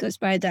day that goes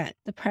by that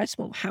the press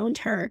won't hound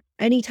her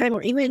anytime,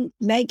 or even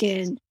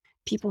Meghan,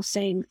 people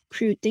saying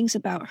crude things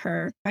about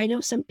her. I know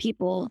some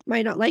people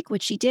might not like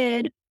what she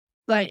did,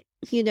 but,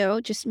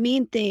 just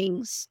mean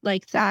things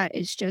like that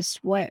is just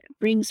what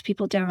brings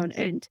people down.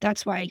 And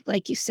that's why,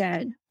 like you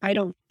said, I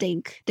don't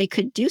think they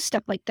could do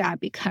stuff like that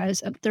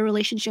because of the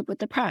relationship with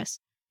the press.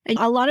 And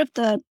a lot of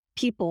the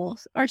people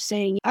are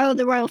saying, oh,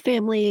 the royal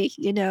family,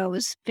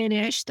 is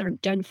finished. They're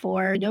done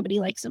for. Nobody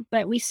likes them.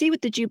 But we see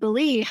with the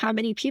Jubilee how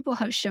many people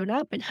have shown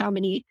up and how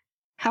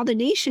the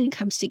nation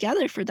comes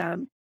together for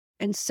them.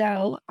 And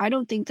so I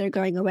don't think they're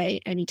going away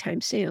anytime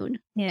soon.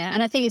 Yeah.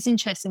 And I think it's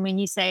interesting when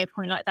you say a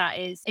point like that,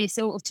 it's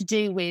sort of to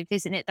do with,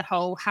 isn't it, the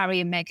whole Harry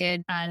and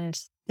Meghan and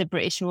the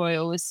British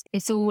royals.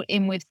 It's all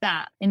in with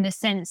that, in the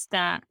sense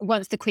that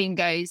once the Queen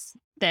goes,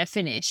 they're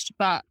finished.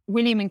 But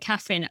William and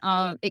Catherine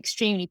are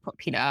extremely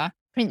popular.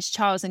 Prince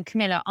Charles and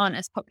Camilla aren't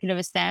as popular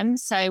as them.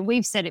 So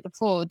we've said it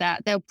before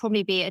that there'll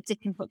probably be a dip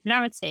in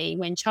popularity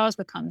when Charles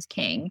becomes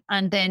king.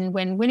 And then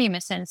when William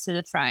ascends to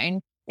the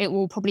throne, it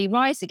will probably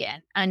rise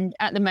again. And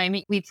at the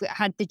moment, we've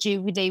had the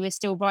Jubilee, we're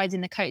still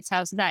riding the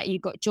coattails of that.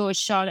 You've got George,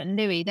 Charlotte and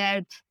Louis.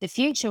 They're the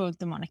future of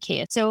the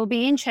monarchy. So it'll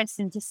be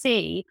interesting to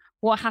see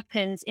what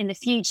happens in the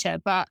future.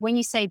 But when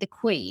you say the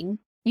Queen,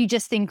 you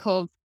just think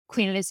of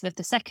Queen Elizabeth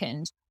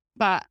II.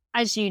 But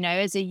as you know,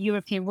 as a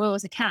European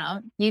royals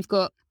account, you've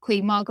got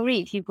Queen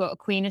Marguerite, you've got a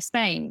Queen of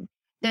Spain.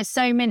 There's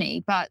so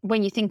many. But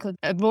when you think of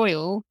a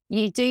royal,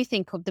 you do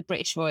think of the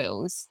British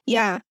royals.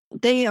 Yeah,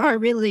 they are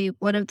really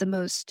one of the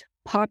most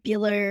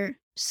popular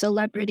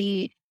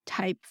celebrity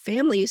type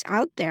families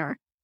out there.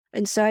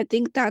 And so I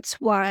think that's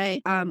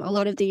why a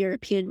lot of the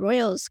European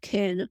royals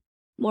can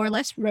more or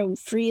less roam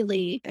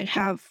freely and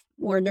have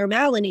more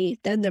normality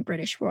than the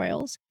British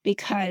royals,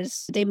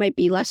 because they might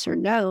be lesser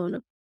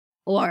known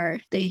or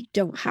they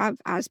don't have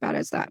as bad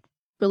as that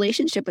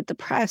relationship with the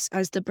press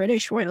as the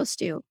British royals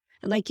do.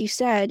 And like you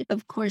said,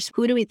 of course,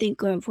 who do we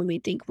think of when we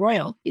think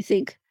royal? You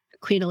think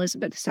Queen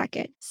Elizabeth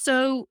II.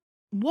 So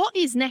what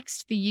is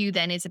next for you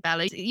then,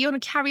 Isabella? You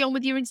want to carry on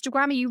with your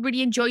Instagram? Are you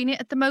really enjoying it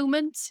at the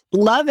moment?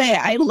 Love it.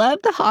 I love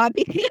the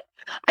hobby.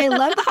 I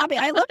love the hobby.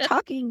 I love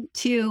talking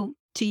to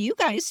you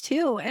guys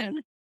too.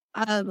 And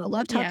I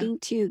love talking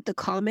to the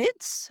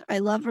comments. I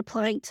love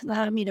replying to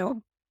them,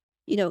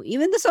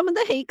 even some of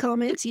the hate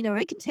comments,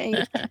 I can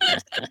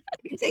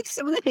take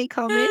some of the hate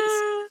comments.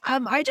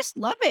 I just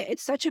love it.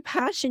 It's such a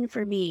passion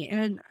for me.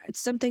 And it's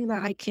something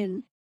that I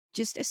can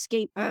just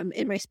escape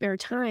in my spare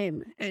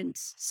time, and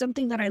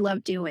something that I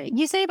love doing.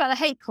 You say about the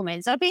hate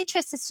comments. I'd be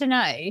interested to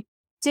know,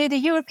 do the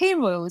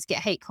European royals get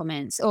hate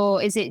comments,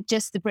 or is it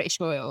just the British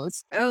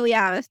royals? Oh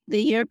yeah,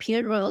 the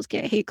European royals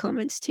get hate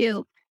comments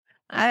too.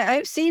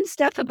 I've seen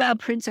stuff about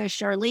Princess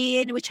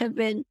Charlene, which have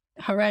been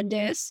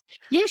horrendous.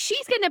 Yeah,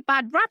 she's getting a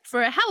bad rap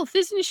for her health,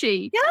 isn't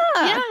she?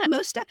 Yeah, Yeah.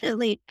 most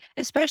definitely.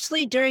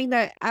 Especially during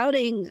that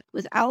outing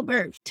with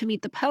Albert to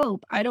meet the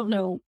Pope. I don't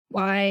know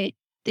why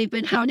they've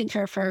been hounding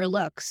her for her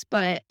looks,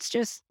 but it's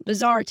just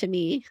bizarre to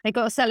me. They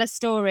got to sell a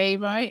story,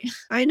 right?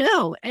 I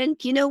know. And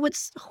you know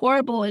what's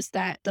horrible is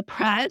that the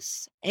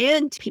press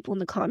and people in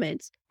the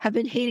comments have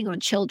been hating on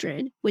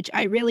children, which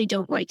I really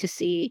don't like to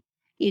see.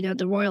 You know,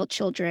 the royal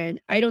children.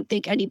 I don't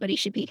think anybody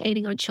should be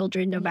hating on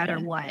children no matter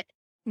Yeah. what.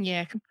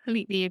 Yeah,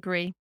 completely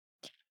agree.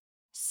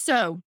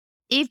 So,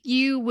 if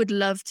you would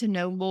love to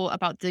know more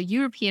about the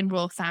European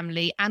royal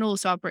family and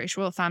also our British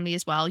royal family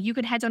as well, you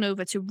can head on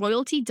over to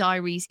Royalty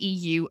Diaries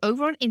EU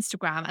over on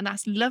Instagram, and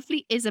that's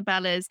lovely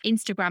Isabella's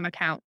Instagram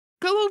account.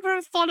 Go over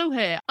and follow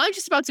her. I'm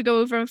just about to go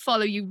over and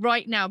follow you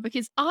right now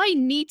because I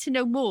need to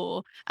know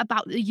more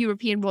about the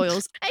European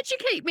royals.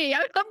 Educate me.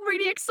 I'm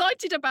really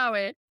excited about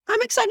it.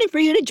 I'm excited for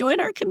you to join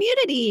our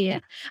community.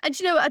 And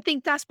you know, I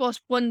think that's what's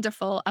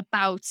wonderful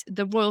about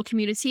the royal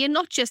community, and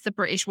not just the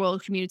British royal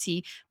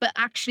community, but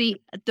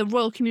actually the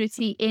royal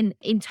community in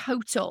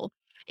total.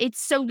 It's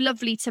so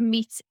lovely to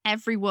meet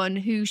everyone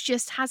who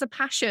just has a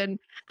passion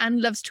and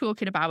loves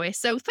talking about it.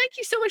 So thank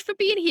you so much for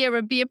being here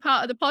and being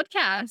part of the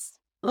podcast.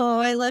 Oh,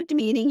 I loved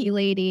meeting you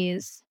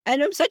ladies.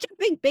 And I'm such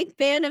a big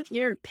fan of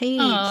your page.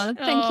 Oh,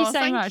 thank you Oh, so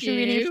thank much. We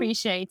really you.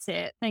 appreciate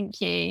it.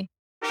 Thank you.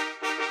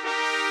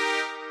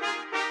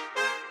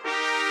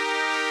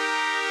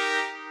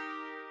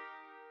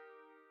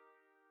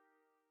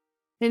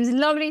 It was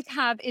lovely to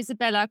have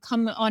Isabella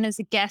come on as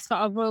a guest for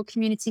our Royal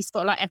Community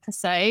Spotlight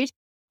episode.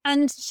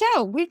 And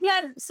Shell, we've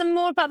learned some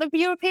more about the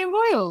European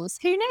royals.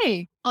 Who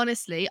knew?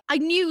 Honestly, I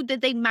knew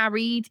that they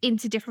married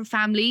into different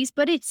families,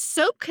 but it's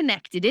so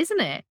connected, isn't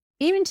it?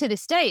 Even to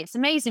this day, it's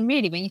amazing,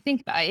 really, when you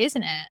think about it,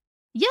 isn't it?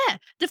 Yeah,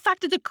 the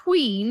fact that the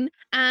Queen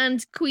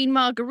and Queen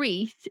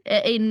Marguerite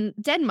in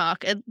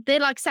Denmark, they're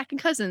like second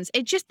cousins.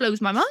 It just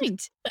blows my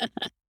mind.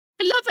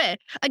 I love it.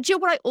 And do you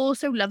know what I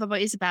also love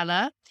about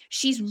Isabella?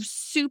 She's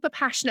super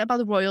passionate about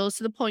the royals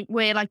to the point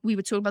where, like, we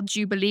were talking about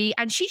Jubilee,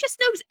 and she just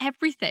knows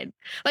everything.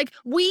 Like,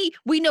 we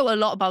know a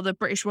lot about the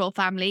British royal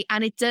family,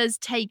 and it does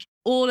take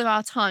all of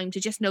our time to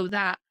just know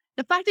that.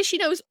 The fact that she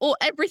knows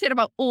everything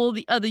about all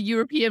the other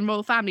European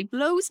royal family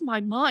blows my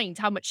mind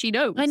how much she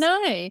knows. I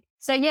know.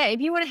 So yeah, if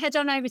you want to head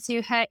on over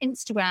to her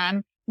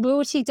Instagram,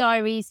 Royalty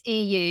Diaries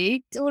EU,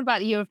 it's all about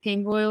the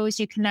European royals.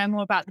 You can learn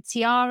more about the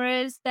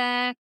tiaras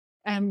there,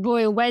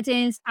 royal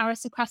weddings,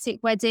 aristocratic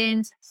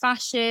weddings,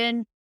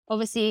 fashion,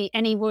 obviously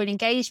any royal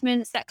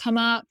engagements that come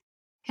up.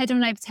 Head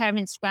on over to her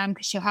Instagram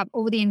because she'll have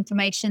all the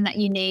information that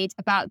you need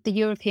about the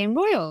European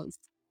royals.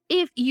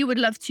 If you would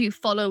love to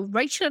follow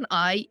Rachel and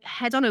I,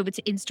 head on over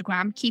to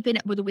Instagram, Keeping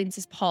Up with the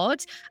Windsors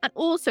Pod, and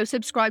also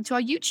subscribe to our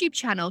YouTube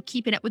channel,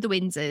 Keeping Up with the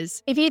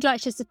Windsors. If you'd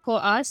like to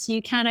support us,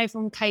 you can over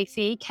on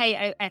Ko-fi,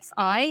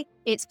 Kofi.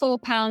 It's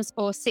 £4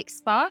 or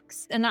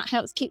 $6, and that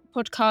helps keep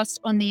the podcast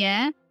on the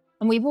air.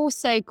 And we've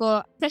also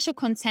got special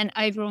content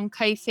over on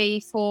Ko-fi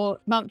for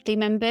monthly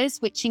members,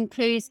 which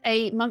includes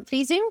a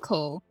monthly Zoom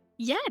call.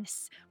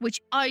 Yes, which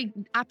I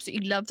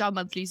absolutely loved our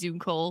monthly Zoom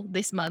call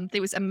this month. It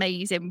was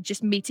amazing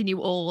just meeting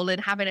you all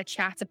and having a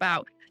chat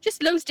about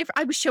just loads of different.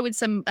 I was showing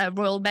some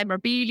royal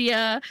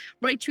memorabilia.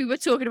 Right, we were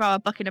talking about our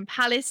Buckingham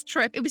Palace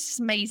trip. It was just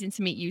amazing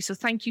to meet you. So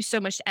thank you so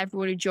much to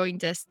everyone who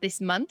joined us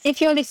this month. If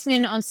you're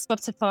listening on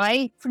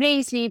Spotify,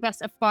 please leave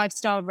us a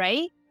 5-star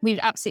rate. We'd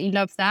absolutely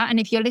love that. And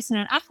if you're listening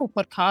on Apple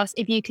Podcasts,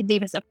 if you could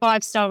leave us a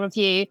 5-star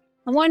review.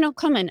 And why not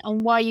comment on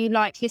why you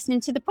like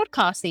listening to the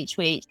podcast each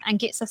week and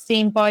gets us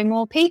seen by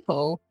more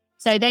people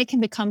so they can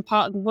become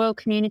part of the royal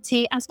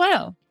community as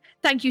well.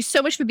 Thank you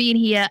so much for being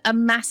here. A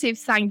massive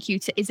thank you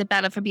to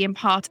Isabella for being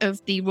part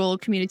of the Royal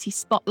Community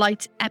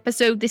Spotlight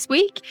episode this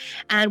week.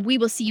 And we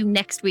will see you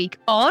next week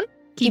on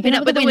Keeping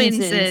Up with the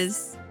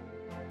Windsors.